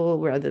simple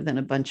rather than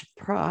a bunch of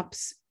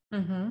props.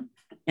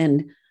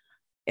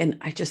 And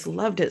I just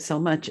loved it so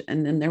much.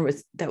 And then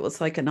that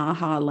was like an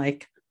aha,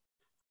 like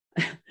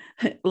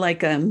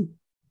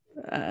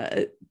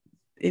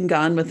in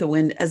Gone with the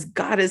Wind, as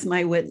God is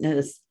my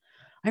witness,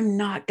 I'm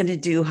not going to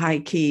do high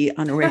key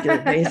on a regular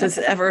basis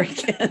ever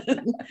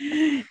again.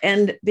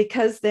 And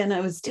because then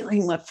I was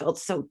doing what felt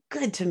so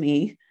good to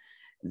me,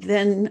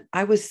 then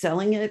I was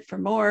selling it for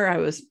more. I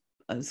was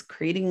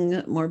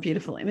creating more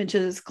beautiful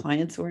images.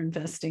 Clients were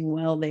investing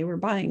well, they were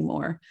buying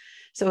more.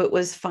 So it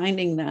was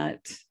finding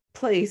that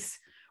place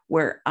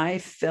where I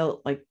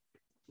felt like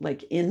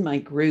in my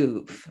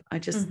groove. I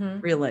just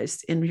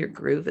realized in your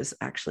groove is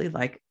actually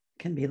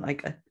can be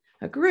like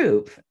a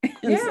groove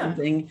in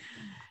something.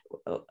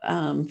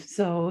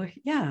 So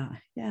yeah.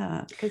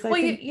 Because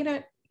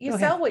you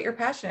sell what you're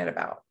passionate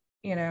about,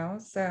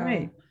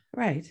 so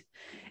right.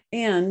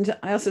 And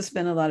I also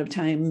spent a lot of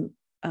time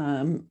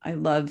I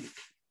love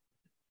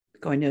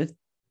going to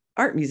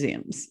art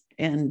museums,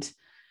 and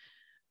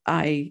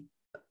I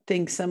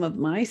think some of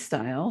my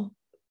style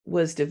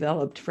was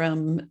developed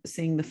from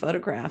seeing the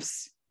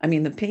photographs. I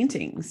mean, the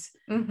paintings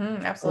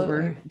Absolutely.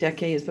 over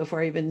decades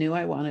before I even knew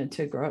I wanted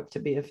to grow up to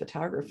be a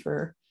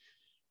photographer.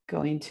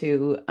 Going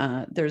to,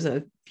 there's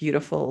a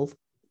beautiful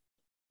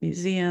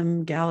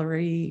museum,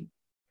 gallery,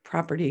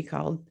 property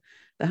called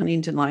the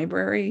Huntington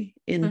Library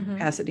in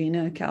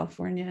Pasadena,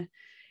 California.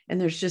 And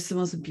there's just the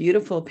most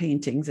beautiful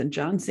paintings and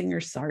John Singer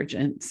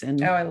Sargent's.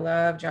 And I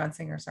love John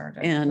Singer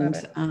Sargent.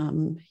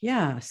 And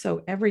yeah,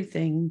 so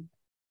everything,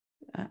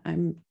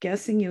 I'm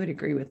guessing you would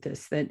agree with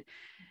this, that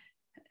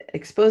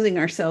exposing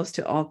ourselves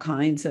to all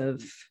kinds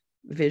of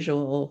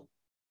visual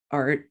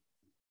art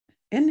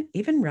and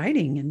even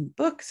writing and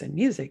books and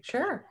music.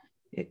 Sure.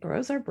 It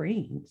grows our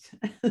brains.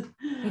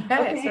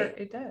 Yes,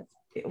 it does.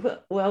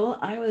 Well,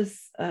 I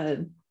was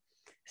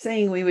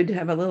saying we would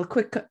have a little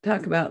quick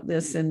talk about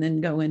this and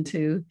then go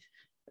into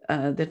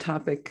the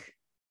topic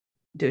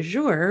du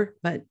jour,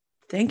 but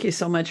thank you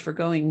so much for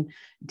going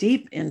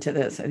deep into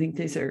this. I think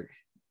these are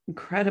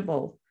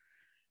incredible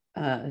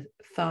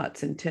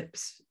thoughts and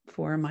tips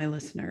for my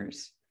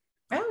listeners.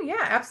 Oh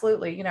yeah,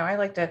 absolutely.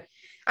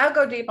 I'll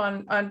go deep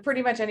on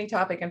pretty much any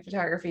topic in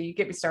photography. You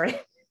get me started.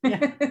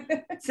 Yeah.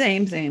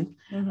 Same.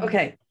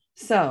 Okay.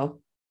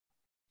 So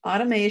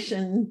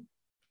automation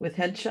with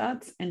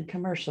headshots and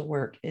commercial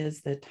work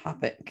is the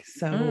topic.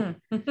 So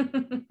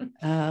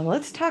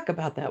let's talk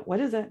about that. What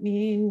does that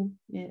mean?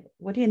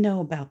 What do you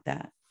know about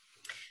that?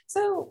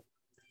 So,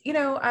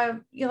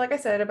 like I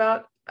said,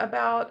 about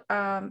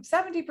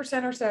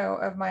 70% or so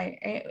of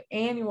my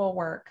annual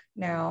work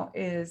now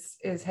is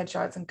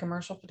headshots and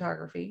commercial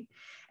photography.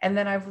 And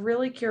then I've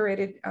really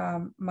curated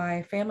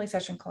my family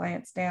session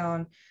clients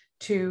down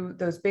to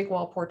those big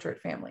wall portrait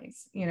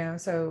families,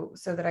 so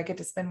that I get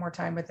to spend more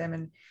time with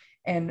them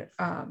and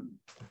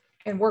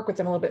work with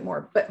them a little bit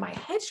more. But my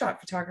headshot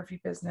photography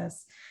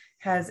business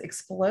has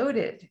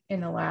exploded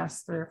in the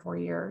last 3 or 4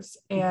 years.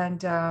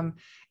 And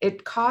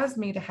it caused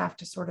me to have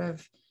to sort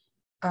of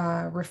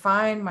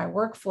refine my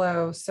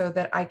workflow so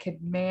that I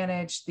could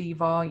manage the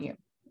volume,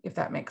 if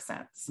that makes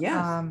sense.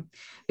 Yes.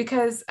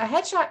 Because a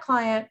headshot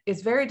client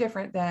is very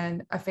different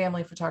than a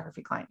family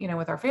photography client.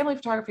 With our family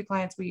photography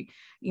clients, we,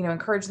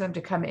 encourage them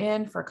to come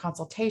in for a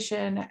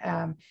consultation,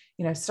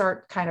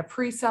 start kind of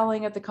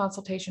pre-selling at the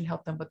consultation,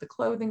 help them with the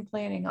clothing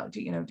planning.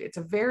 It's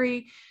a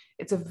very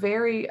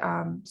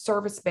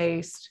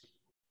service-based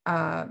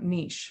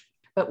niche.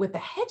 But with the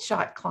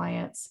headshot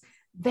clients,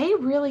 they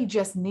really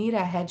just need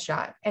a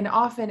headshot. And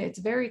often it's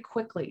very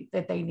quickly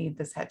that they need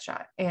this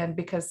headshot. And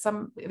because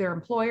their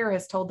employer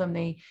has told them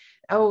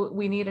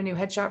we need a new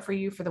headshot for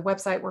you for the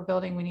website we're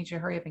building. We need you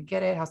to hurry up and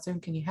get it. How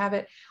soon can you have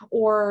it?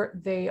 Or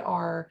they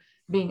are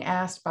being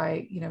asked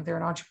by, they're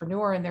an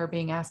entrepreneur and they're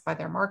being asked by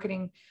their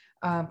marketing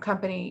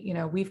company,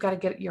 we've got to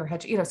get your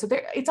headshot, so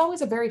it's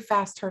always a very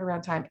fast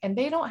turnaround time, and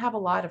they don't have a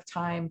lot of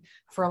time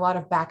for a lot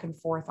of back and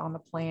forth on the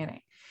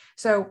planning.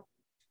 So,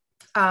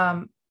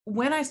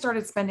 when I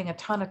started spending a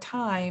ton of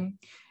time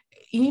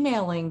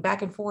emailing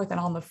back and forth and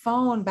on the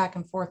phone back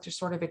and forth, just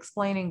sort of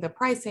explaining the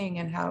pricing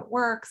and how it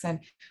works and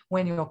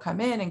when you'll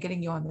come in and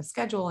getting you on the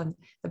schedule and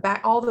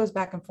all those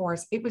back and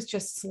forth, it was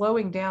just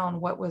slowing down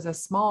what was a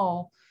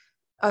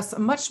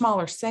much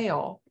smaller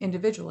sale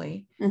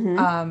individually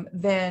than,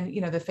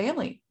 the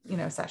family,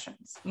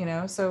 sessions,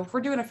 so if we're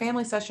doing a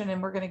family session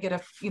and we're going to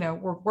get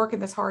we're working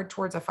this hard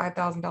towards a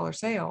 $5,000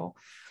 sale,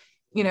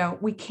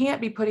 we can't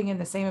be putting in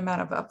the same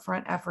amount of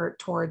upfront effort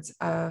towards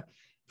a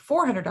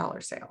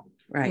 $400 sale.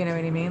 Right. You know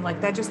what I mean?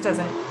 Like that just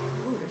doesn't,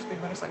 there's a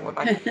big motorcycle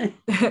by.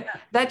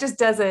 that just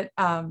doesn't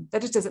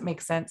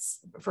make sense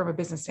from a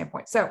business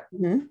standpoint. So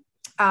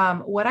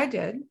what I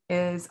did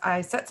is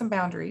I set some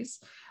boundaries,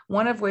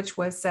 one of which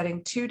was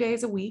setting 2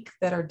 days a week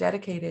that are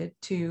dedicated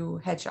to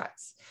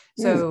headshots.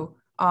 So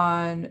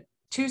on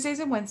Tuesdays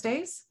and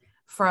Wednesdays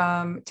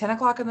from 10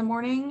 o'clock in the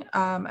morning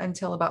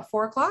until about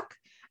 4 o'clock,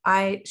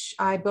 I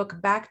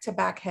book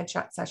back-to-back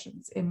headshot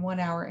sessions in 1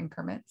 hour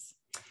increments.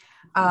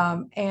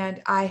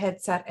 And I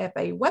had set up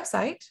a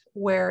website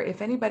where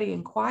if anybody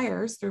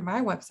inquires through my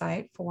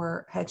website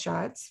for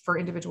headshots, for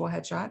individual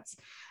headshots,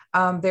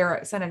 they're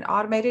sent an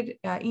automated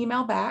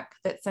email back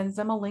that sends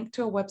them a link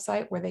to a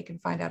website where they can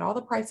find out all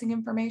the pricing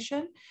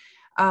information,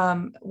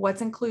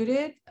 what's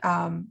included,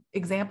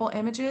 example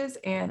images,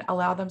 and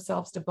allow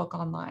themselves to book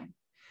online.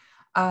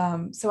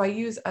 So I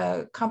use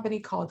a company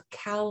called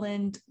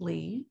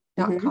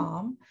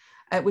Calendly.com,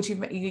 which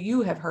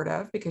you have heard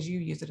of because you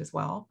use it as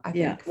well, I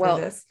think, for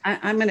this.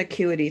 I'm an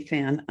Acuity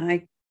fan.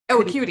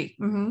 Acuity.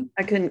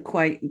 I couldn't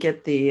quite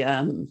get the,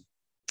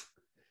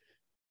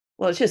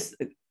 it's just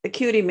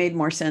Acuity made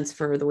more sense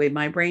for the way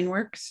my brain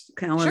works.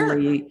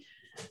 Calendly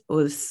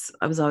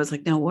I was always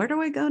like, now where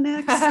do I go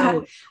next?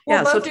 So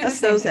so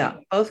test those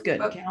out. Both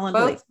good.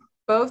 Calendly.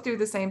 Both do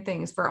the same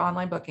things for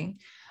online booking.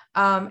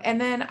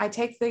 And then I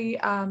take the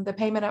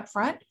payment up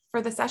front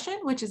for the session,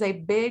 which is a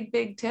big,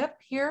 big tip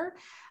here.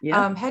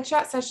 Yeah.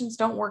 Headshot sessions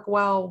don't work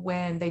well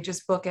when they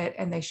just book it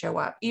and they show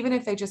up. Even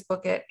if they just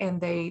book it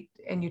and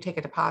you take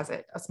a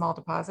deposit, a small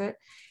deposit,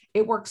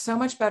 it works so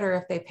much better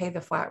if they pay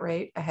the flat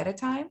rate ahead of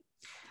time.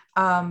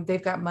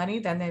 They've got money,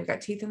 then they've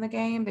got teeth in the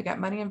game, they've got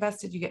money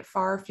invested, you get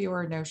far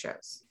fewer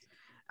no-shows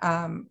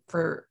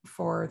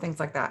for things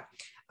like that.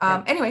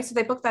 Anyway, so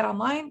they book that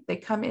online, they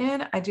come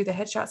in, I do the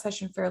headshot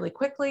session fairly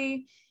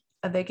quickly.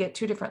 They get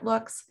 2 different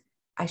looks.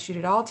 I shoot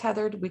it all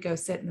tethered. We go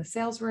sit in the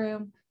sales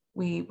room.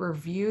 We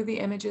review the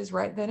images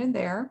right then and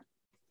there.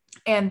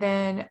 And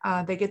then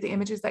they get the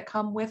images that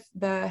come with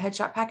the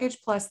headshot package,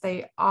 plus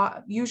they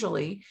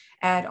usually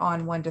add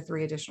on 1 to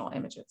 3 additional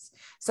images.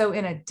 So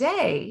in a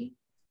day,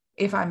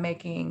 if I'm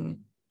making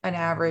an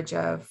average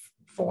of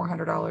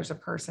 $400 a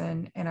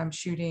person and I'm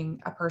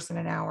shooting a person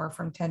an hour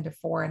from 10 to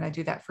 4, and I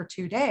do that for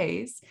 2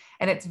 days,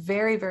 and it's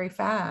very, very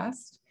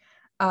fast,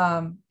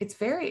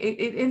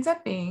 it ends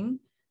up being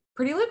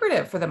pretty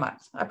lucrative for the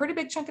month, a pretty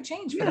big chunk of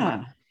change for the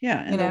month.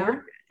 Yeah. And the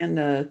work and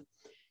the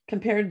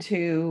compared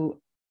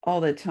to all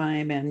the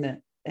time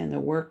and the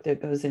work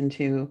that goes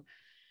into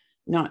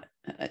not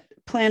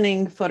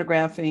planning,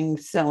 photographing,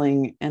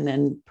 selling, and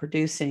then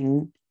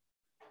producing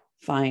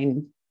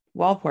fine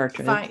wall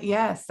portraits.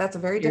 Yes, that's a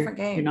very different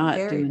game. You're not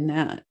doing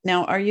that.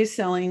 Now, are you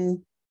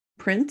selling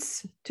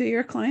prints to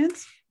your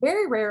clients?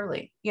 Very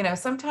rarely.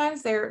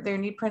 Sometimes they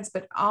need prints,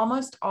 but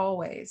almost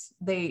always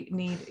they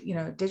need,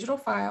 digital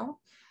file.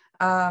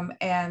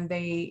 And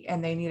they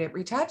need it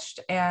retouched,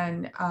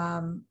 and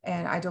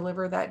I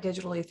deliver that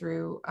digitally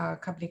through a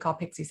company called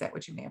Pixie Set,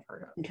 which you may have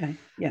heard of. Okay.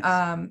 Yes.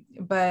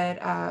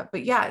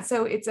 But yeah,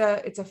 so it's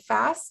a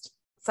fast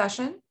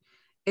session.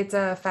 It's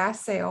a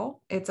fast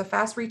sale. It's a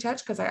fast retouch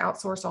because I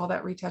outsource all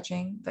that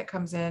retouching that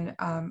comes in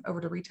over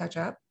to Retouch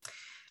Up.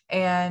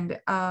 And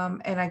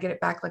I get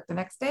it back like the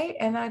next day,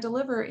 and I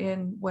deliver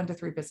in 1 to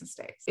 3 business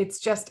days. It's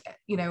just,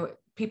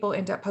 people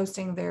end up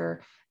posting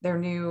their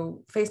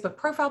new Facebook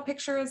profile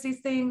picture as these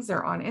things.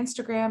 They're on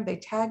Instagram, they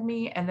tag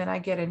me, and then I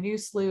get a new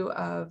slew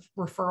of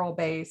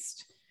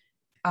referral-based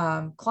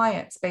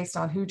clients based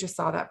on who just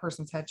saw that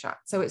person's headshot.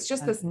 So it's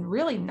just this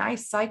really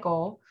nice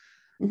cycle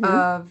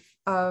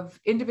of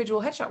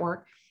individual headshot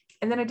work.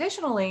 And then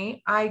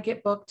additionally, I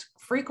get booked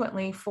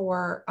frequently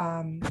for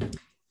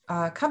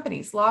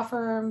companies, law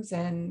firms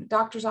and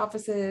doctors'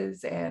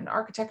 offices and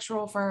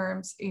architectural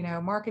firms,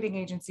 marketing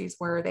agencies,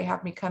 where they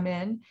have me come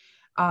in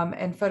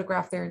and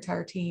photograph their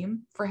entire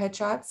team for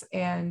headshots.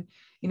 And,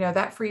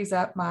 that frees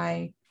up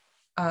my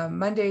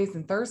Mondays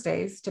and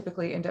Thursdays,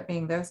 typically end up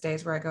being those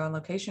days where I go on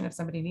location if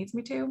somebody needs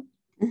me to.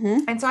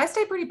 And so I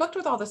stay pretty booked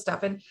with all this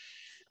stuff. And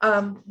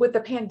with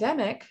the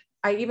pandemic,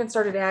 I even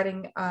started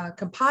adding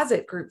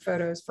composite group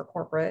photos for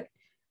corporate,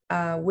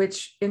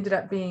 which ended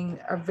up being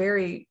a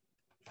very,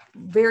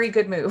 very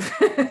good move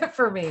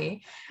for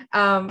me,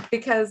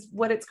 because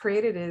what it's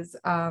created is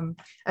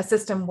a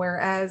system where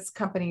as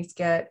companies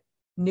get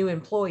new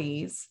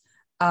employees,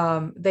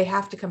 they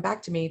have to come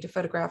back to me to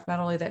photograph not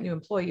only that new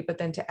employee, but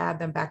then to add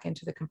them back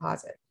into the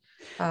composite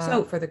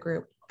for the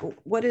group.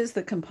 What is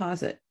the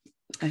composite?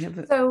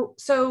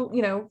 So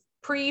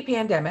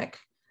pre-pandemic,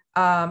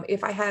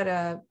 if I had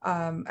a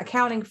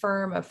accounting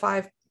firm of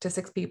 5 to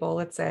 6 people,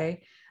 let's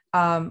say,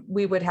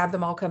 we would have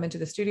them all come into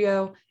the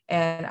studio,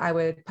 and I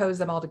would pose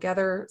them all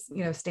together,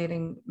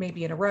 standing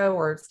maybe in a row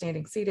or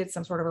standing seated,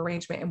 some sort of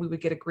arrangement, and we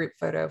would get a group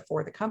photo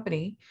for the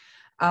company.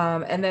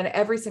 And then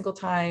every single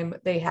time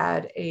they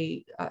had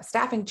a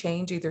staffing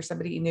change, either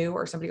somebody new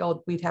or somebody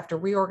old, we'd have to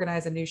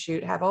reorganize a new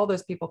shoot, have all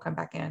those people come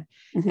back in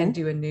and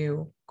do a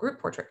new group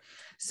portrait.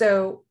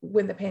 So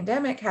when the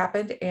pandemic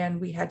happened and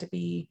we had to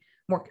be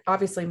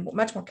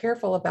much more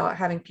careful about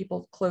having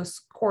people close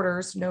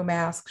quarters, no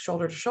mask,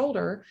 shoulder to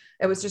shoulder,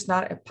 it was just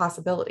not a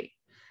possibility.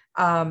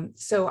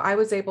 So I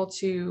was able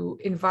to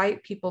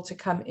invite people to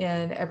come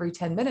in every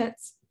 10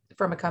 minutes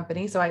from a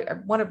company. So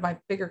one of my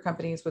bigger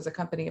companies was a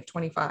company of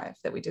 25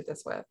 that we did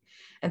this with.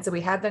 And so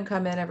we had them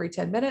come in every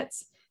 10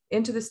 minutes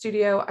into the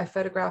studio. I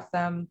photographed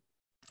them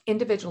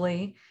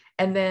individually.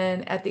 And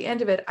then at the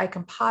end of it, I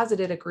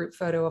composited a group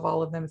photo of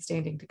all of them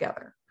standing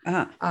together.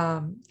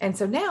 And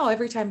so now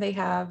every time they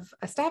have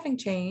a staffing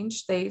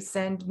change, they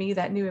send me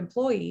that new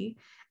employee,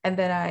 and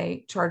then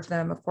I charge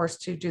them, of course,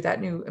 to do that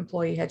new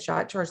employee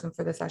headshot, charge them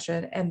for the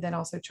session, and then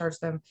also charge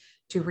them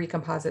to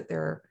recomposite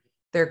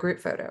their group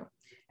photo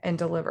and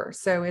deliver.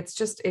 So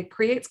it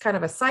creates kind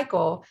of a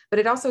cycle, but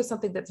it also is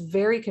something that's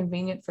very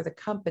convenient for the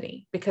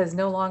company, because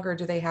no longer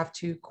do they have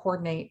to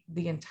coordinate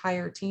the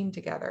entire team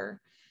together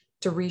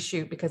to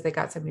reshoot because they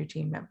got some new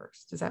team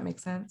members. Does that make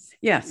sense?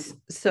 Yes.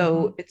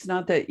 So it's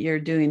not that you're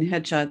doing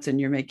headshots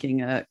and you're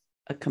making a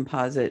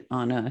composite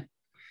on a...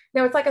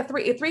 No, it's like a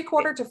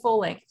 3/4 to full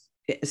length.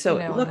 So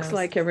it looks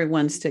like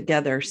everyone's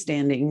together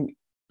standing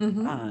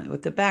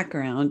with the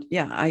background.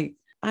 Yeah.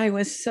 I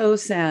was so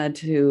sad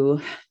to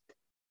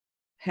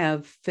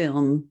have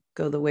film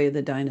go the way of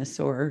the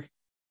dinosaur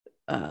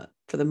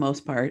for the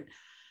most part.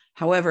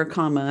 However,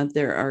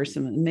 there are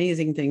some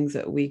amazing things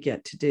that we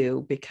get to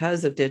do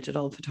because of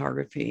digital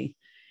photography.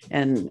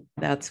 And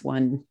that's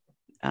one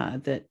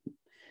that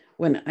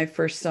when I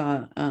first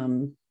saw,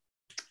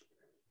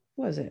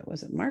 was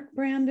it Mark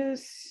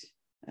Brandis?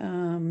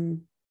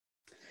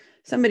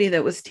 Somebody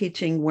that was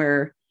teaching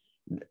where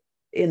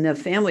in the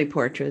family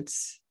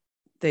portraits,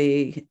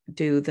 they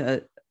do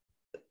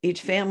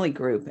each family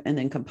group and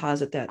then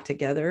composite that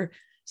together.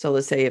 So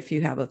let's say if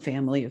you have a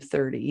family of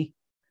 30,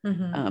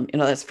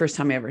 that's the first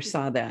time I ever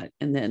saw that.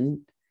 And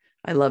then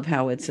I love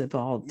how it's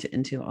evolved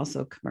into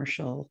also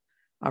commercial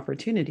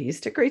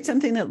opportunities to create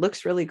something that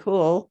looks really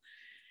cool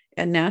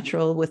and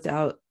natural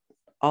without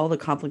all the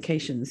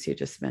complications you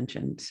just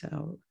mentioned.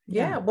 So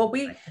yeah. Well,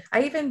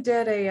 I even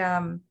did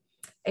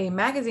a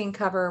magazine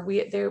cover.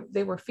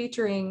 They were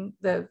featuring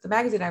the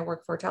magazine I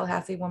work for,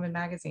 Tallahassee Woman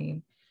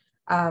Magazine.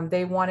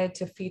 They wanted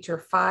to feature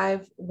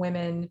 5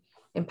 women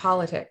in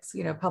politics,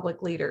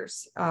 public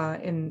leaders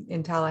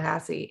in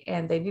Tallahassee,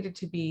 and they needed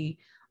to be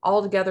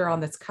all together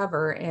on this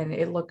cover, and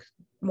it looked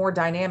more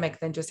dynamic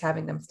than just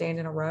having them stand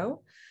in a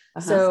row.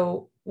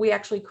 So we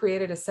actually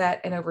created a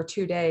set, and over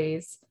 2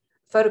 days,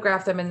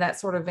 photographed them in that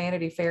sort of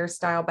Vanity Fair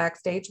style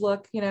backstage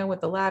look, with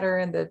the ladder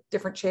and the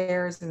different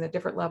chairs and the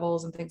different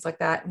levels and things like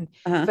that, and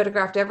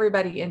photographed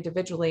everybody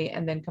individually,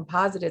 and then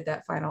composited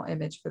that final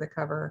image for the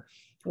cover,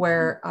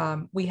 where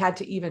we had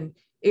to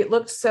it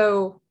looked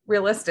so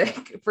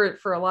realistic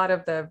for a lot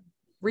of the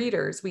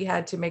readers. We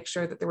had to make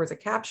sure that there was a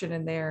caption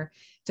in there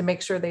to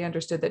make sure they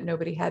understood that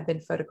nobody had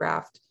been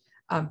photographed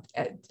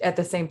at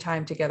the same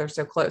time together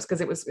so close,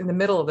 because it was in the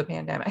middle of the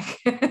pandemic.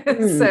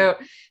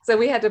 So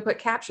we had to put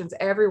captions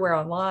everywhere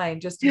online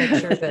just to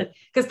make sure that,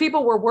 because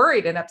people were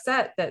worried and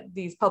upset that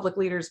these public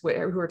leaders who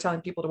were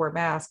telling people to wear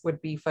masks would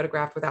be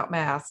photographed without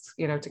masks,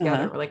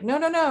 together. We're like,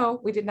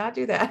 no, we did not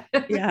do that.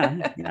 But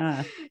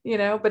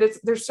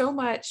there's so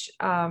much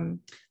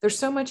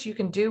you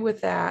can do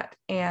with that,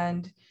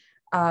 and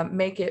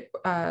make it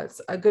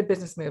a good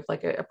business move,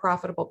 like a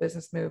profitable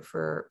business move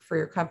for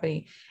your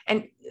company.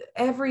 And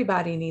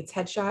everybody needs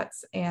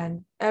headshots,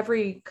 and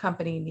every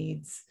company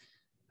needs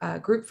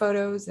group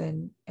photos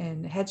and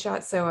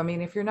headshots. So, I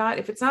mean, if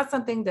it's not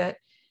something that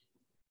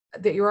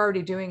you're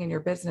already doing in your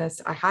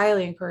business, I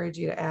highly encourage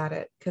you to add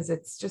it, because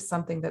it's just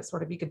something that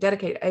sort of, you could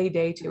dedicate a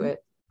day to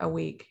it a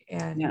week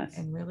and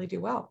really do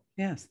well.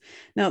 Yes.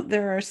 Now,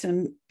 there are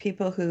some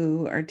people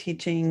who are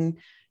teaching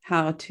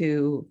how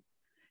to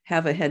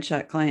have a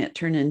headshot client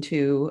turn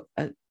into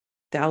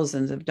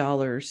thousands of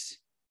dollars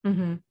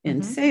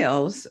in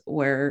sales,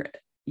 where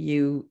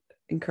you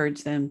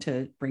encourage them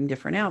to bring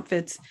different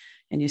outfits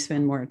and you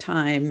spend more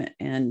time.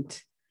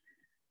 And,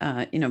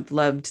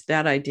 loved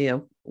that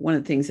idea. One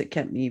of the things that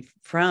kept me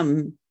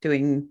from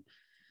doing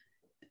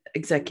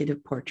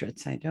executive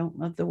portraits, I don't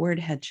love the word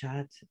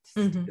headshots.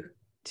 It's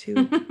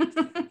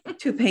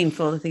too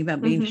painful to think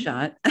about being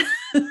shot.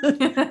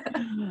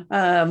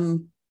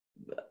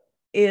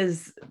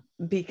 Is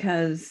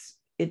because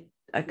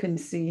I couldn't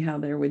see how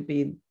there would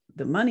be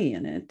the money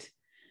in it.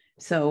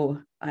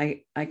 So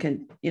I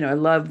can, I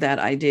love that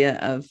idea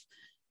of,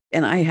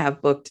 and I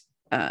have booked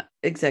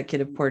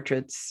executive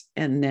portraits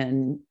and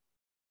then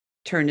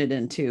turn it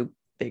into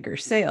bigger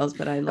sales.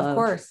 But I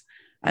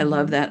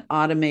love that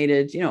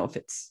automated, if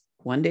it's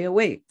one day a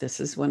week, this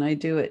is when I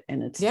do it,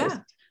 and it's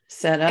just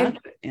set up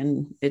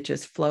and it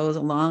just flows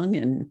along.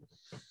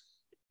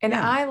 And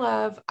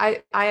I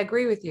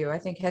agree with you. I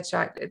think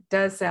headshot, it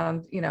does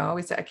sound,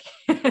 always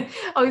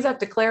have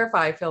to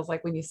clarify, it feels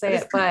like when you say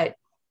it, but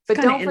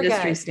don't forget,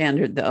 industry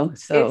standard though.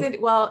 So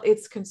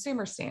it's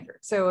consumer standard.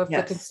 So if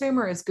the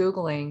consumer is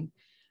Googling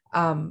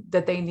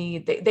that they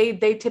need,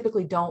 they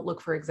typically don't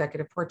look for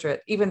executive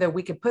portrait, even though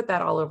we could put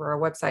that all over our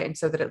website. And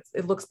so that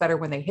it looks better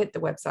when they hit the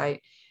website,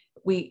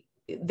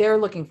 they're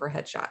looking for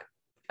headshot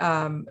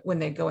when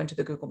they go into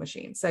the Google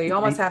machine. So you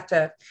almost have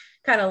to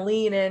kind of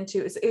lean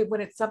into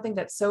when it's something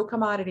that's so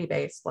commodity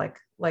based, like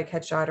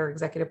headshot or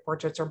executive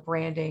portraits or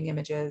branding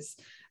images,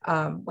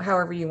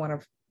 however you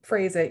want to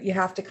phrase it, you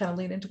have to kind of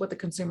lean into what the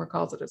consumer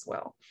calls it as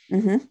well.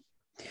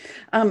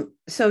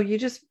 So you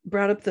just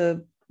brought up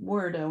the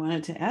word I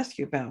wanted to ask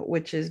you about,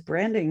 which is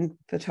branding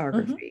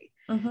photography.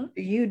 Do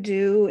you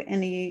do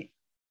any,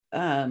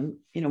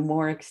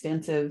 more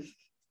extensive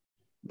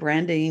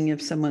branding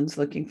if someone's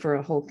looking for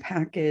a whole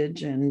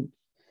package and,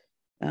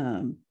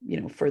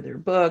 for their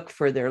book,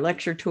 for their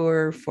lecture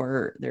tour,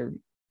 for their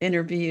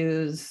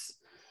interviews?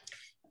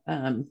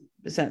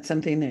 Is that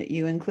something that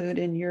you include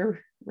in your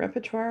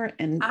repertoire?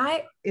 And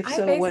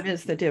what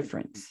is the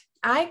difference?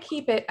 I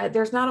keep it,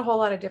 there's not a whole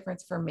lot of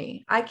difference for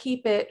me. I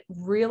keep it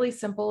really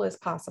simple as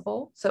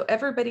possible. So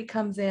everybody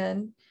comes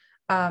in.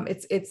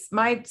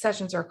 My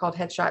sessions are called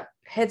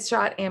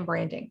headshot and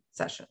branding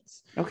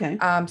sessions. Okay.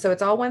 So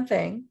it's all one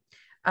thing.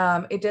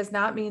 It does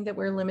not mean that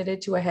we're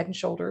limited to a head and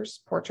shoulders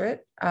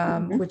portrait,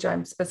 which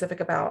I'm specific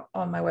about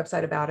on my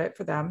website about it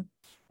for them.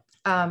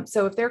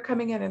 So if they're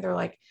coming in and they're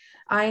like,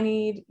 I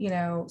need,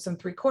 some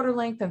 3/4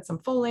 length and some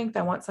full length.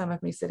 I want some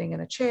of me sitting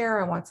in a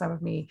chair. I want some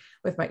of me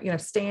with my,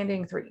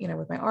 standing through,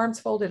 with my arms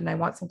folded, and I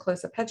want some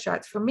close-up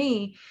headshots. For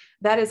me,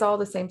 that is all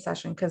the same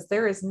session, because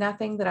there is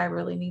nothing that I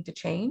really need to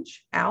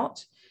change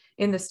out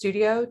in the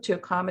studio to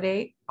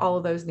accommodate all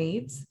of those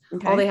needs.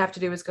 Okay. All they have to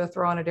do is go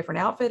throw on a different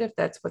outfit if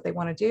that's what they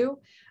want to do.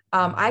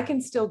 I can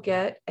still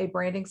get a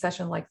branding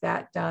session like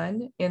that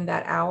done in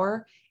that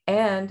hour.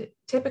 And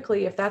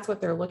typically, if that's what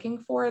they're looking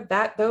for,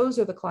 those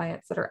are the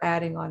clients that are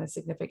adding on a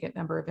significant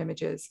number of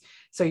images.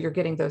 So you're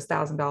getting those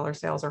 $1,000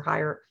 sales or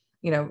higher,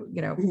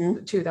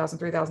 Mm-hmm. $2,000,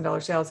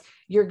 $3,000 sales.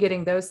 You're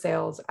getting those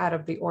sales out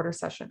of the order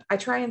session. I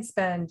try and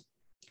spend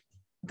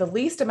the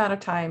least amount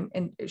of time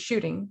in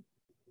shooting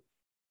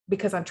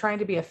because I'm trying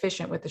to be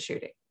efficient with the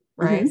shooting.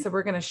 Right. Mm-hmm. So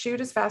we're going to shoot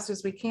as fast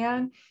as we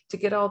can to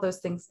get all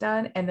those things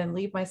done and then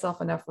leave myself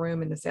enough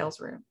room in the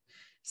sales room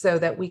so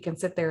that we can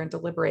sit there and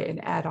deliberate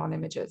and add on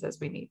images as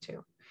we need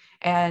to.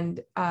 And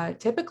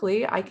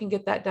typically I can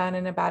get that done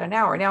in about an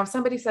hour. Now, if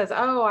somebody says,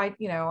 oh, I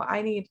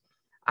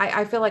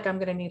feel like I'm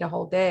going to need a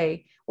whole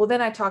day. Well,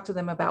 then I talk to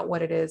them about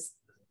what it is,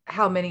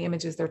 how many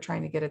images they're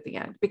trying to get at the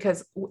end,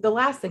 because the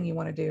last thing you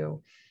want to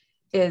do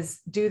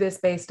is do this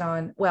based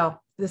on,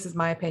 well, this is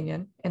my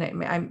opinion, and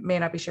I may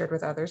not be shared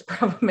with others,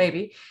 probably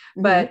maybe,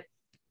 Mm-hmm. but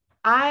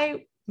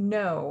I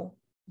know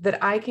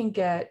that I can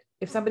get,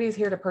 if somebody's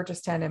here to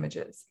purchase 10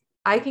 images,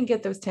 I can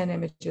get those 10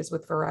 images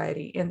with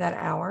variety in that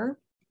hour.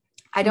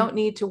 I don't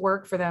need to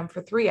work for them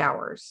for 3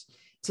 hours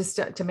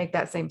to make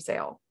that same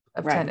sale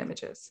of Right. 10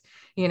 images.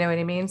 You know what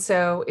I mean?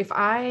 So if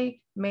I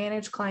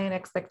manage client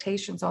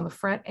expectations on the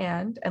front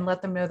end and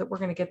let them know that we're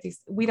going to get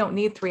these, we don't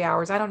need 3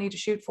 hours. I don't need to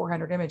shoot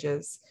 400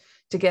 images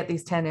to get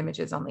these 10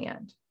 images on the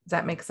end. Does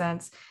that make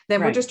sense?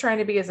 Then Right. We're just trying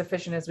to be as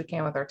efficient as we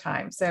can with our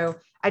time. So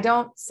I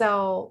don't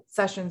sell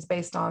sessions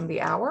based on the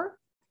hour,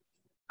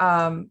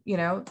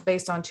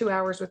 based on 2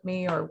 hours with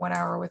me or 1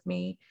 hour with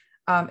me.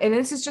 And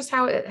this is just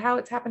how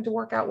it's happened to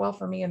work out well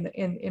for me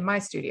in my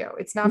studio.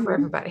 It's not for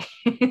everybody,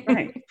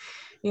 Right.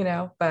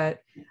 But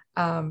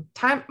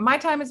my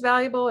time is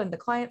valuable and the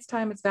client's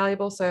time is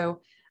valuable.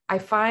 So I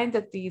find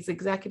that these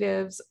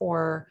executives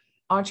or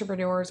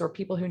entrepreneurs or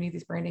people who need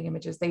these branding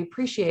images, they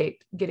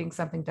appreciate getting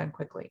something done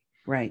quickly.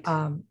 Right.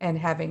 And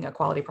having a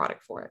quality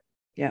product for it.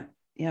 Yeah.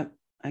 Yep.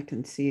 I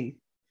can see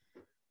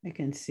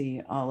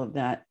all of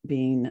that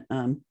being,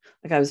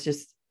 like I was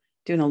just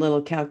doing a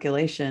little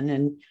calculation,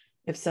 and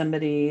if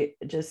somebody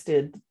just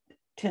did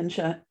 10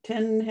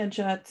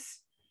 headshots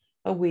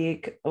a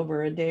week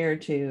over a day or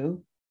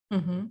two,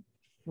 Mm-hmm.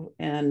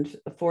 and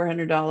a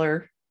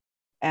 $400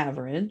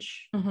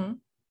 average, Mm-hmm.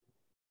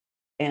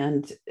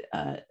 and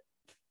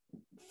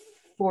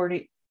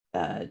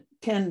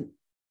 10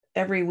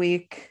 every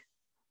week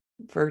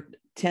for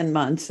 10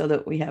 months so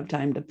that we have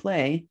time to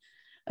play,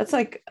 that's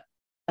like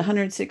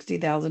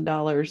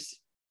 $160,000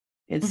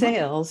 in Mm-hmm.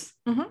 sales.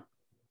 Mm-hmm.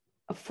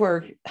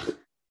 For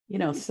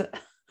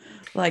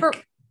for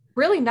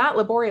really not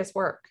laborious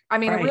work. I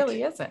mean, Right. It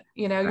really isn't.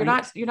 You're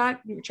not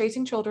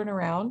chasing children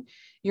around.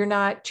 You're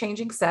not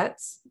changing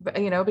sets,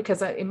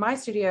 because in my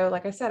studio,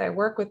 like I said, I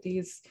work with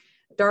these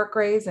dark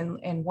grays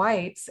and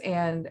whites,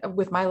 and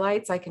with my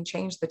lights, I can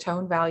change the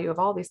tone value of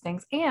all these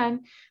things.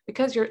 And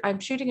because I'm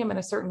shooting them in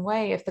a certain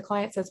way, if the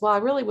client says, well, I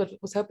really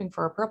was hoping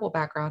for a purple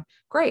background,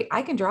 great.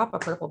 I can drop a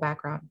purple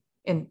background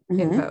in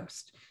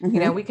post.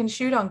 Mm-hmm. We can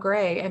shoot on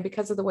gray, and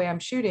because of the way I'm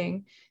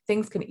shooting,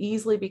 things can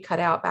easily be cut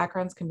out.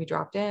 Backgrounds can be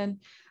dropped in.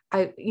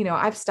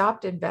 I've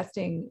stopped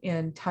investing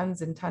in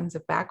tons and tons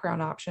of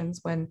background options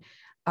when,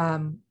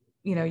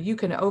 you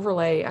can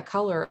overlay a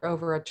color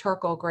over a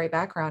charcoal gray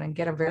background and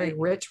get a very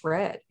rich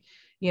red.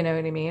 You know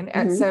what I mean? Mm-hmm.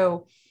 And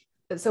so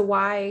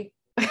why,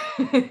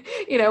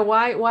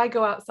 why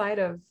go outside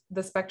of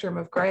the spectrum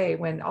of gray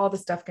when all the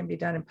stuff can be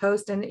done in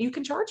post, and you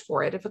can charge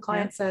for it. If a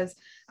client says,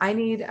 I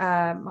need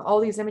all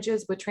these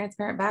images with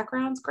transparent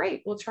backgrounds,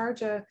 great. We'll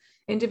charge a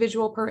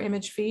individual per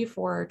image fee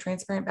for a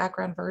transparent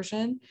background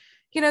version.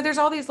 There's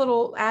all these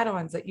little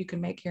add-ons that you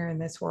can make here in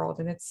this world.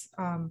 And it's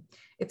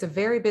a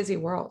very busy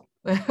world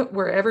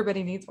where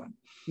everybody needs one.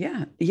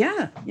 Yeah.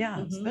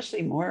 Mm-hmm.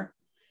 Especially more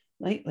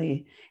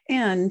lately.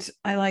 And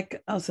I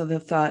like also the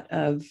thought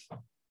of,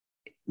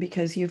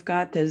 because you've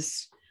got the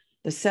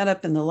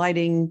setup and the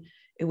lighting,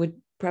 it would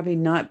probably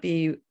not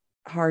be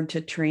hard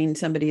to train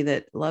somebody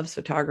that loves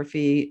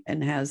photography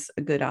and has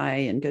a good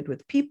eye and good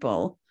with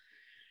people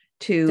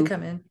to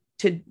come in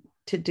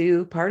to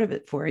do part of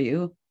it for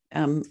you.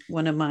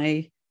 One of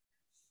my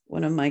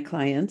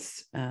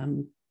clients,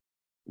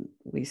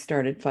 we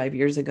started 5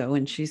 years ago,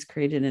 and she's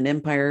created an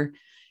empire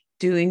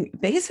doing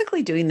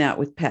that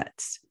with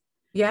pets.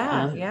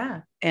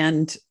 Yeah.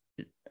 And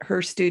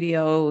her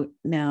studio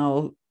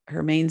now,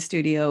 her main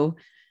studio,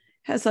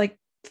 has like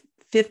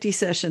 50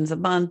 sessions a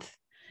month.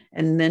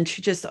 And then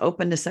she just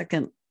opened a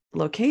second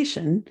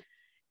location,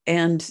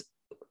 and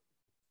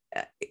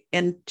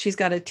she's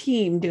got a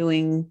team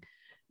doing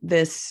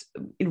this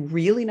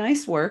really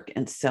nice work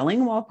and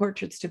selling wall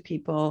portraits to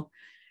people.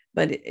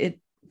 But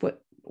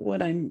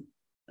what I'm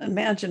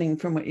imagining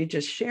from what you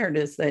just shared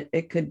is that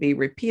it could be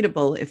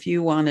repeatable if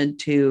you wanted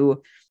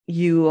to.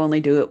 You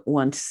only do it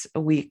once a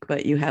week,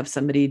 but you have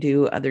somebody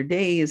do other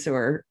days,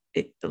 or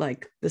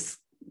like this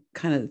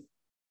kind of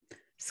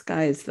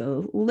sky's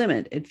the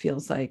limit. It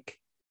feels like.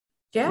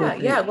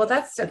 Yeah. Well,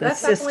 that's a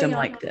system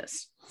like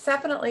this. It's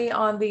definitely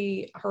on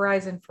the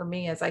horizon for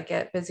me as I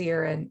get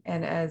busier and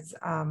as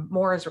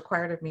more is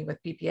required of me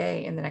with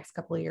PPA in the next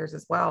couple of years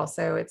as well.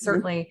 So it's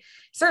certainly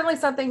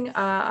something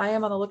I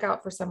am on the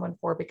lookout for someone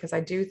for, because I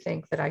do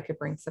think that I could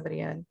bring somebody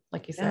in,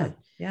 like you said.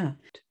 Yeah.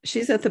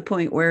 She's at the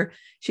point where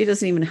she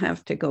doesn't even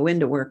have to go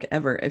into work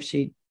ever if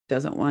she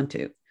doesn't want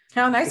to.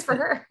 How nice for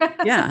her.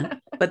 Yeah.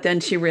 But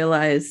then she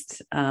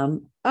realized,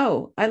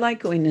 oh, I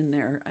like going in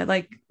there. I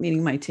like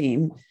meeting my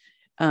team.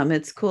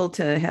 It's cool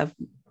to have,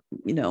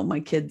 my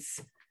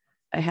kids,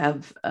 I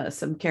have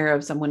some care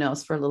of someone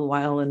else for a little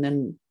while. And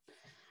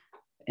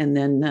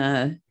then,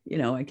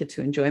 I get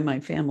to enjoy my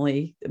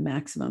family the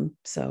maximum.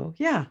 So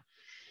yeah,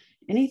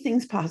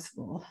 anything's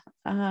possible.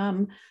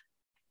 We're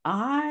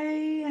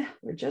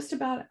just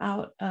about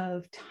out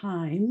of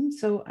time.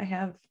 So I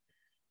have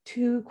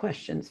 2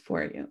 questions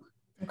for you.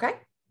 Okay.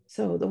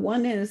 So the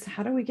one is,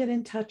 how do we get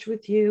in touch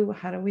with you?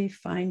 How do we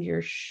find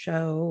your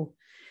show?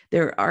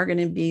 There are going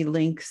to be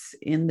links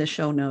in the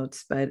show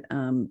notes, but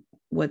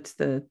what's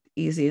the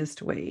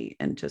easiest way?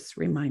 And just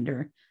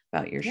reminder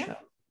about your show.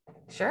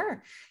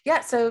 Sure. Yeah.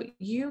 So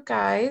you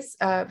guys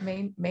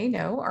may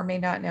know or may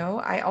not know,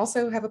 I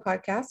also have a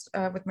podcast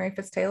with Mary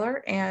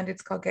Fitz-Taylor, and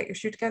it's called Get Your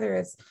Shoot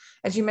Together,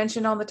 as you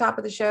mentioned on the top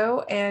of the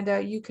show.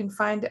 And you can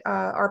find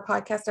our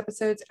podcast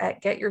episodes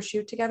at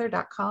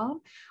getyourshoottogether.com,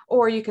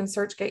 or you can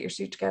search Get Your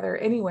Shoot Together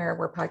anywhere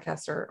where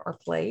podcasts are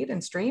played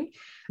and streamed.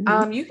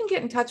 Mm-hmm. You can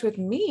get in touch with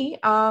me.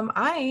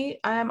 I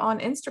am on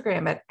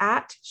Instagram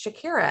at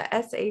Shakira,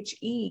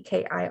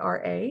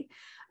 Shekira.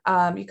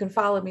 You can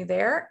follow me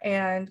there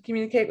and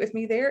communicate with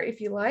me there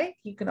if you like.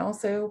 You can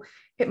also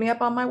hit me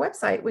up on my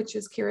website, which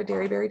is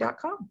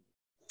KiraDerryberry.com.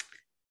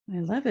 I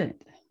love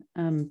it.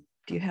 Do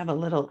you have a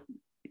little,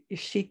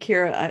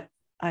 Kira?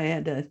 I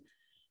had to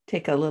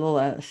take a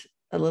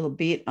little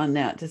beat on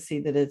that to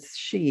see that it's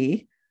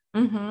she,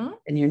 and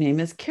your name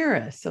is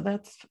Kira. So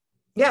that's.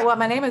 Yeah, well,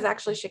 my name is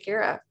actually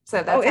Shakira,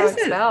 so that's how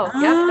it's spelled.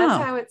 Oh. Yep,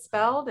 that's how it's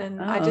spelled, and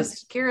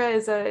Kira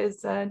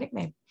is a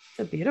nickname. It's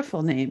a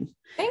beautiful name.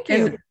 Thank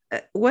you.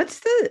 And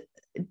what's the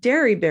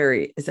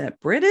Derryberry? Is that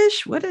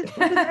British? Where did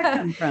that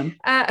come from?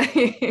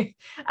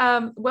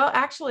 Well,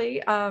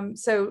 actually,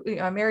 so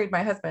I married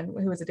my husband,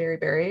 who was a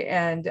Derryberry,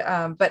 and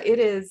but it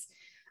is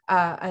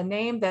a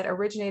name that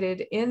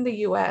originated in the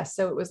U.S.,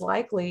 so it was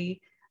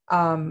likely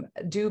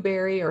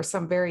Dewberry or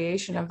some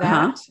variation of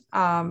that.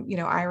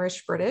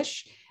 Irish,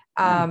 British.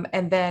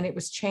 And then it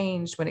was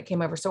changed when it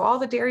came over. So all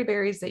the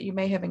Derryberries that you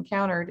may have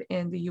encountered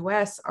in the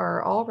US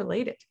are all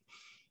related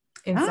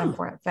in some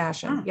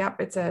fashion.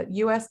 Yep. It's a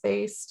US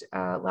based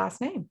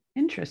last name.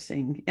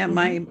 Interesting. Yeah.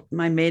 Mm-hmm.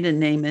 My maiden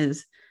name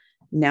is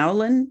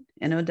Nowlin,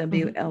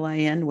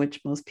 Nowlin,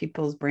 which most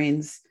people's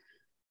brains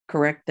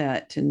correct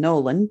that to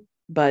Nolan,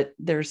 but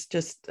there's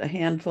just a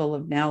handful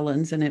of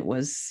Nowlins, and it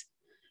was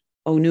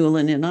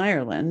O'Newlin in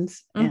Ireland.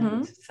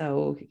 And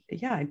so,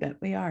 yeah, I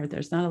bet we are.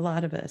 There's not a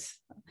lot of us.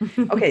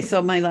 Okay,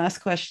 so my last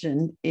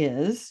question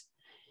is,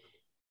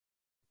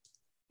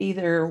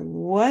 either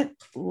what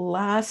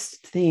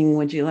last thing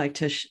would you like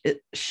to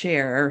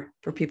share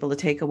for people to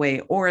take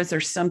away, or is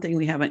there something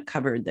we haven't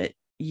covered that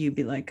you'd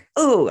be like,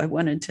 oh, I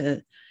wanted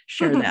to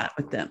share that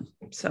with them?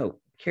 So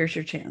here's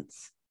your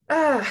chance.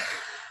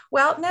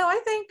 Well, no,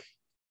 I think,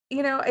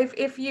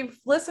 if you've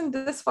listened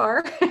this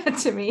far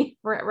to me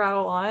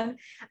rattle on,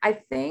 I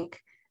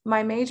think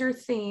my major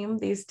theme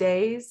these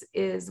days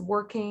is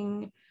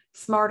working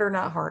smarter,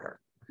 not harder.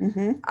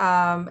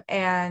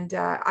 And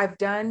I've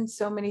done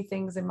so many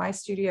things in my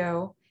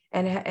studio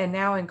and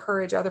now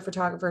encourage other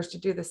photographers to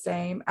do the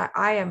same.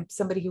 I am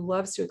somebody who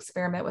loves to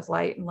experiment with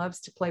light and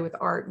loves to play with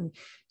art and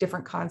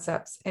different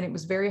concepts. And it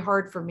was very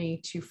hard for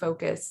me to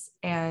focus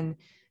and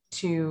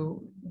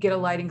to get a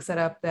lighting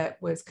setup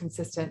that was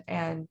consistent,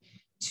 and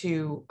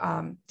to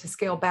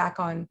scale back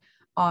on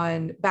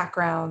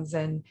backgrounds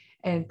and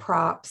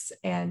props,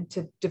 and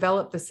to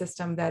develop the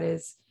system that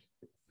is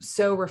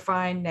so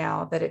refined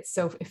now, that it's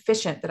so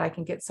efficient that I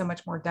can get so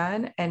much more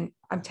done. And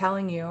I'm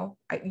telling you,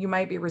 you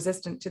might be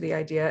resistant to the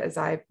idea, as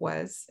I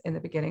was in the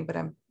beginning, but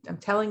I'm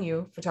telling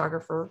you,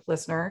 photographer,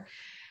 listener,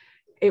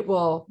 it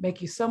will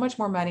make you so much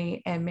more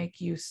money and make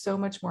you so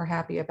much more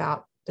happy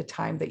about the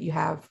time that you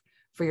have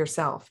for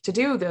yourself to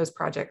do those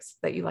projects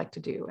that you like to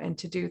do and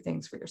to do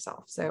things for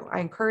yourself. So I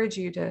encourage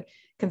you to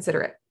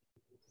consider it.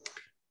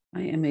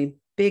 I am a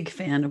big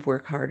fan of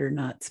work harder,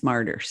 not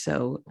smarter.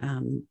 So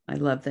I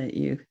love that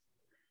you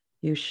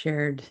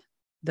shared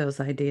those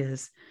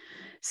ideas.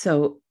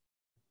 So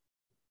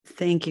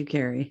thank you,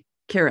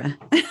 Kira.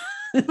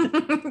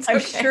 I'm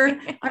sure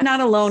I'm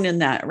not alone in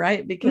that,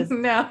 right? Because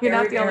no, you're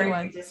not the only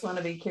one. I just want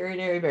to be Carrie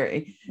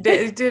Derryberry.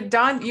 Did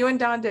Don, you and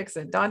Don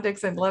Dixon. Don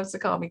Dixon loves to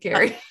call me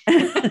Carrie.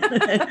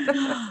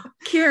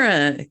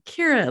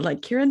 Kira,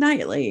 like Kira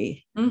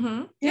Knightley.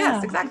 Yeah,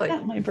 yes, exactly.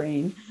 My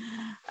brain.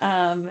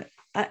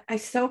 I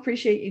so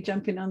appreciate you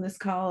jumping on this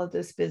call at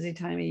this busy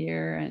time of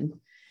year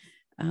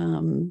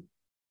and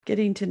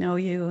getting to know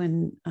you.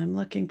 And I'm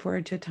looking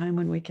forward to a time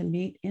when we can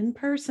meet in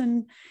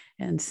person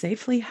and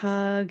safely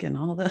hug and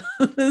all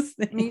those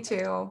things. Me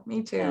too.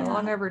 Yeah.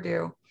 Long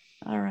overdue.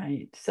 All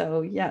right.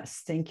 So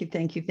yes, thank you,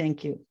 thank you,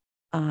 thank you.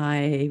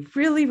 I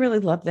really, really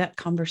love that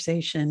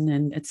conversation.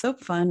 And it's so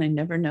fun. I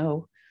never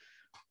know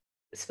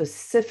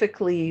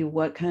specifically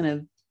what kind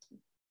of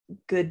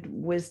good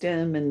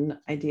wisdom and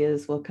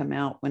ideas will come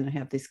out when I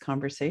have these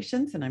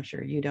conversations. And I'm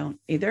sure you don't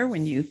either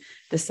when you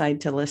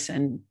decide to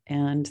listen.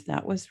 And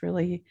that was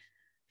really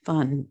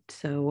fun.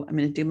 So I'm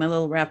going to do my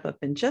little wrap up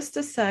in just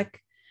a sec.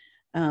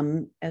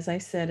 As I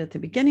said at the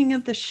beginning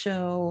of the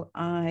show,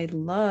 I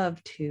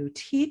love to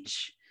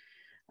teach.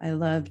 I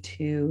love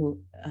to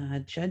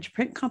judge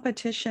print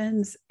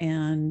competitions.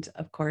 And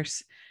of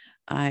course,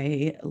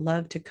 I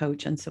love to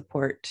coach and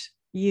support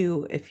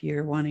you if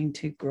you're wanting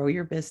to grow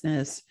your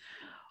business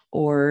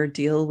or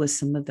deal with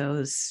some of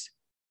those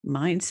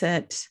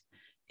mindset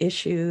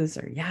issues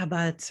or yeah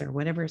buts or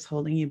whatever is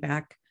holding you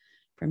back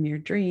from your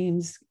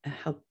dreams,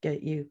 help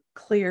get you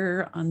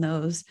clear on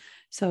those.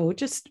 So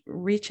just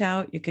reach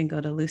out. You can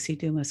go to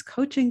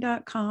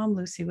lucydumascoaching.com,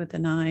 Lucy with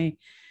an I,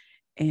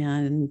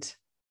 and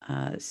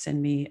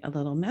send me a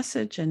little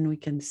message and we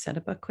can set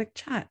up a quick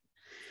chat.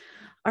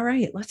 All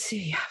right, let's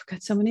see. I've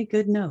got so many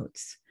good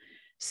notes.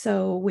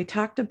 So we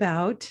talked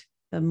about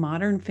the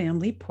modern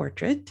family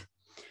portrait,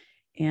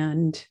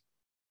 and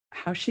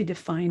how she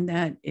defined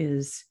that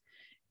is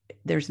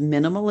there's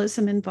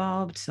minimalism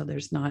involved. So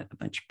there's not a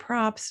bunch of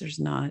props. There's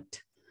not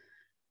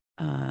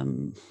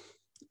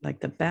like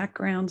the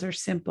backgrounds are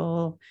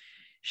simple.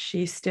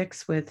 She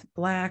sticks with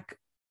black,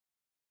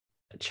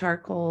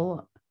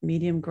 charcoal,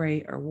 medium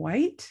gray, or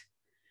white,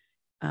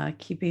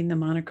 keeping the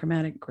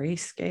monochromatic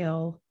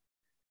grayscale,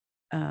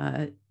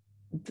 kind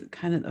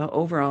of the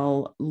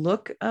overall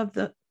look of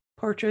the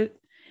portrait.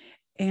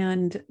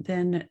 And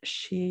then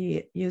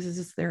she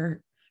uses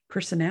their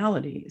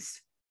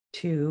personalities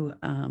to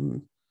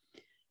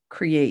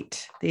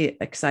create the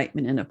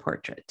excitement in a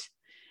portrait.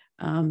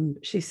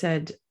 She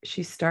said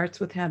she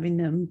starts with having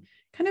them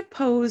kind of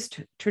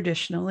posed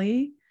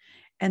traditionally,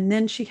 and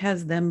then she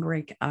has them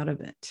break out of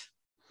it.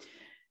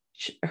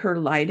 Her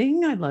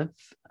lighting, I love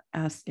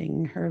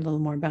asking her a little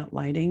more about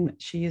lighting.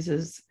 She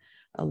uses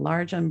a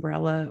large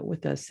umbrella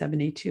with a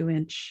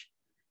 72-inch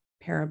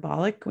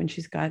parabolic when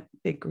she's got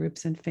big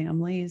groups and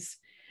families,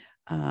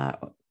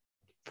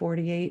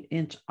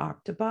 48-inch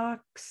octabox.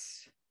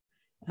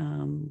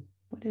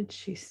 What did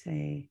she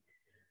say?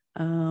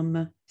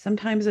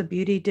 Sometimes a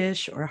beauty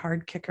dish or a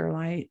hard kicker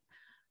light,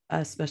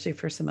 especially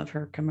for some of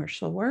her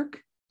commercial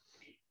work.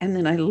 And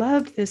then I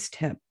love this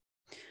tip,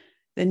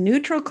 the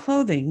neutral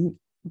clothing,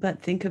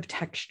 but think of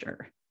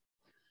texture.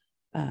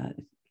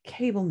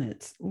 Cable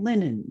knits,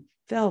 linen,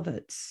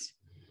 velvets,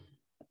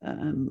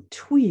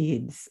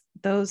 tweeds,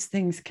 those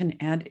things can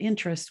add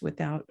interest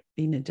without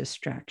being a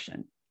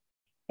distraction.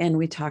 And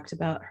we talked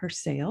about her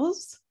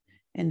sales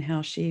and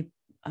how she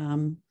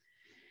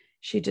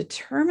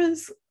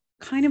determines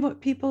kind of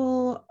what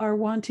people are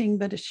wanting,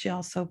 but she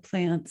also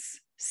plants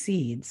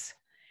seeds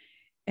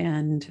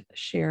and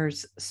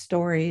shares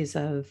stories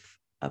of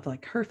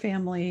like her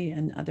family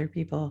and other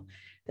people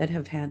that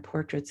have had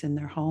portraits in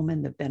their home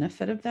and the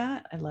benefit of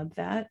that. I love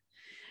that.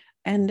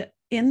 And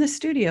in the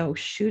studio,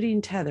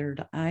 shooting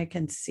tethered, I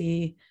can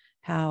see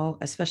how,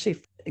 especially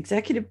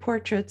executive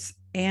portraits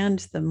and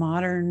the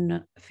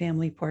modern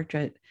family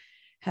portrait,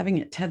 having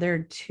it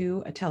tethered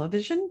to a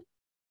television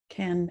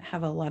can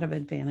have a lot of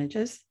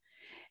advantages,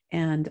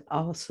 and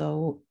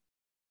also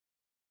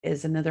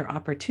is another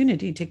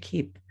opportunity to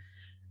keep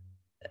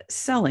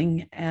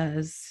selling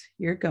as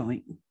you're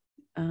going.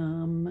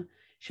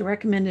 She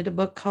recommended a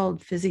book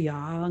called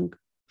Physiognomy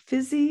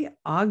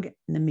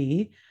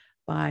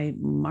by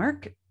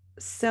Mark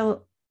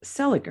Seliger,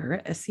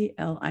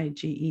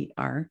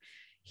 Seliger.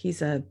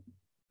 He's a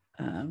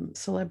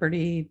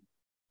celebrity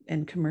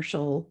and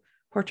commercial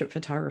portrait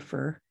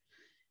photographer.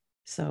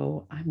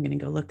 So I'm going to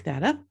go look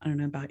that up. I don't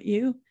know about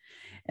you.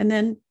 And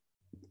then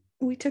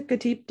we took a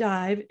deep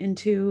dive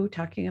into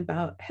talking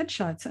about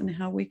headshots and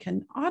how we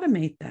can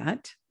automate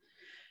that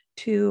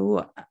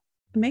to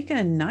make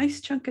a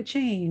nice chunk of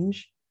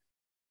change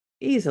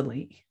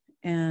easily.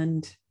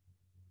 And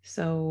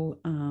so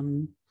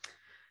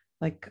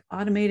like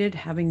automated,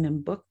 having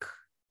them book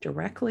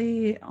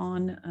directly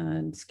on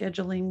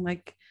scheduling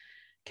like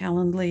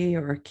Calendly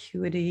or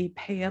Acuity,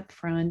 pay up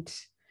front,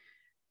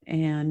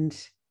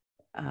 and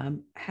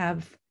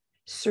have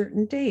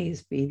certain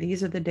days be,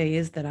 these are the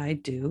days that I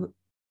do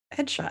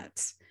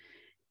headshots,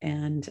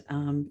 and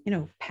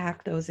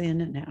pack those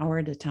in an hour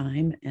at a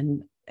time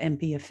and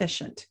be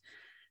efficient.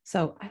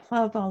 So I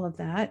love all of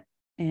that,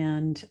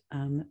 and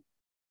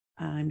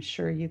I'm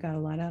sure you got a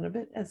lot out of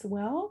it as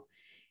well.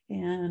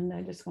 And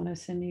I just want to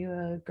send you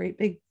a great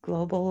big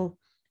global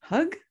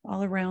hug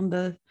all around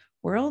the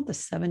world, the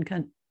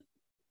 70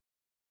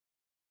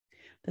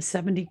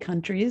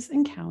 countries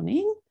and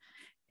counting.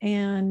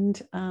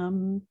 And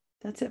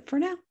that's it for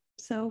now.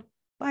 So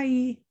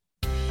bye.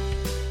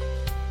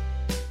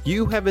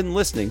 You have been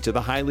listening to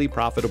The Highly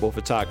Profitable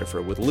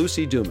Photographer with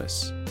Lucy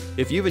Dumas.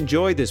 If you've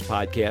enjoyed this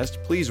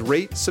podcast, please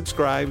rate,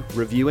 subscribe,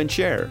 review, and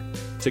share.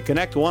 To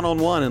connect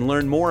one-on-one and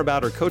learn more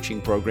about our coaching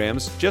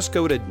programs, just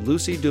go to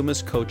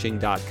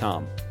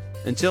lucydumascoaching.com.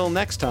 Until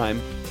next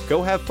time,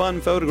 go have fun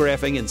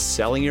photographing and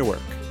selling your work.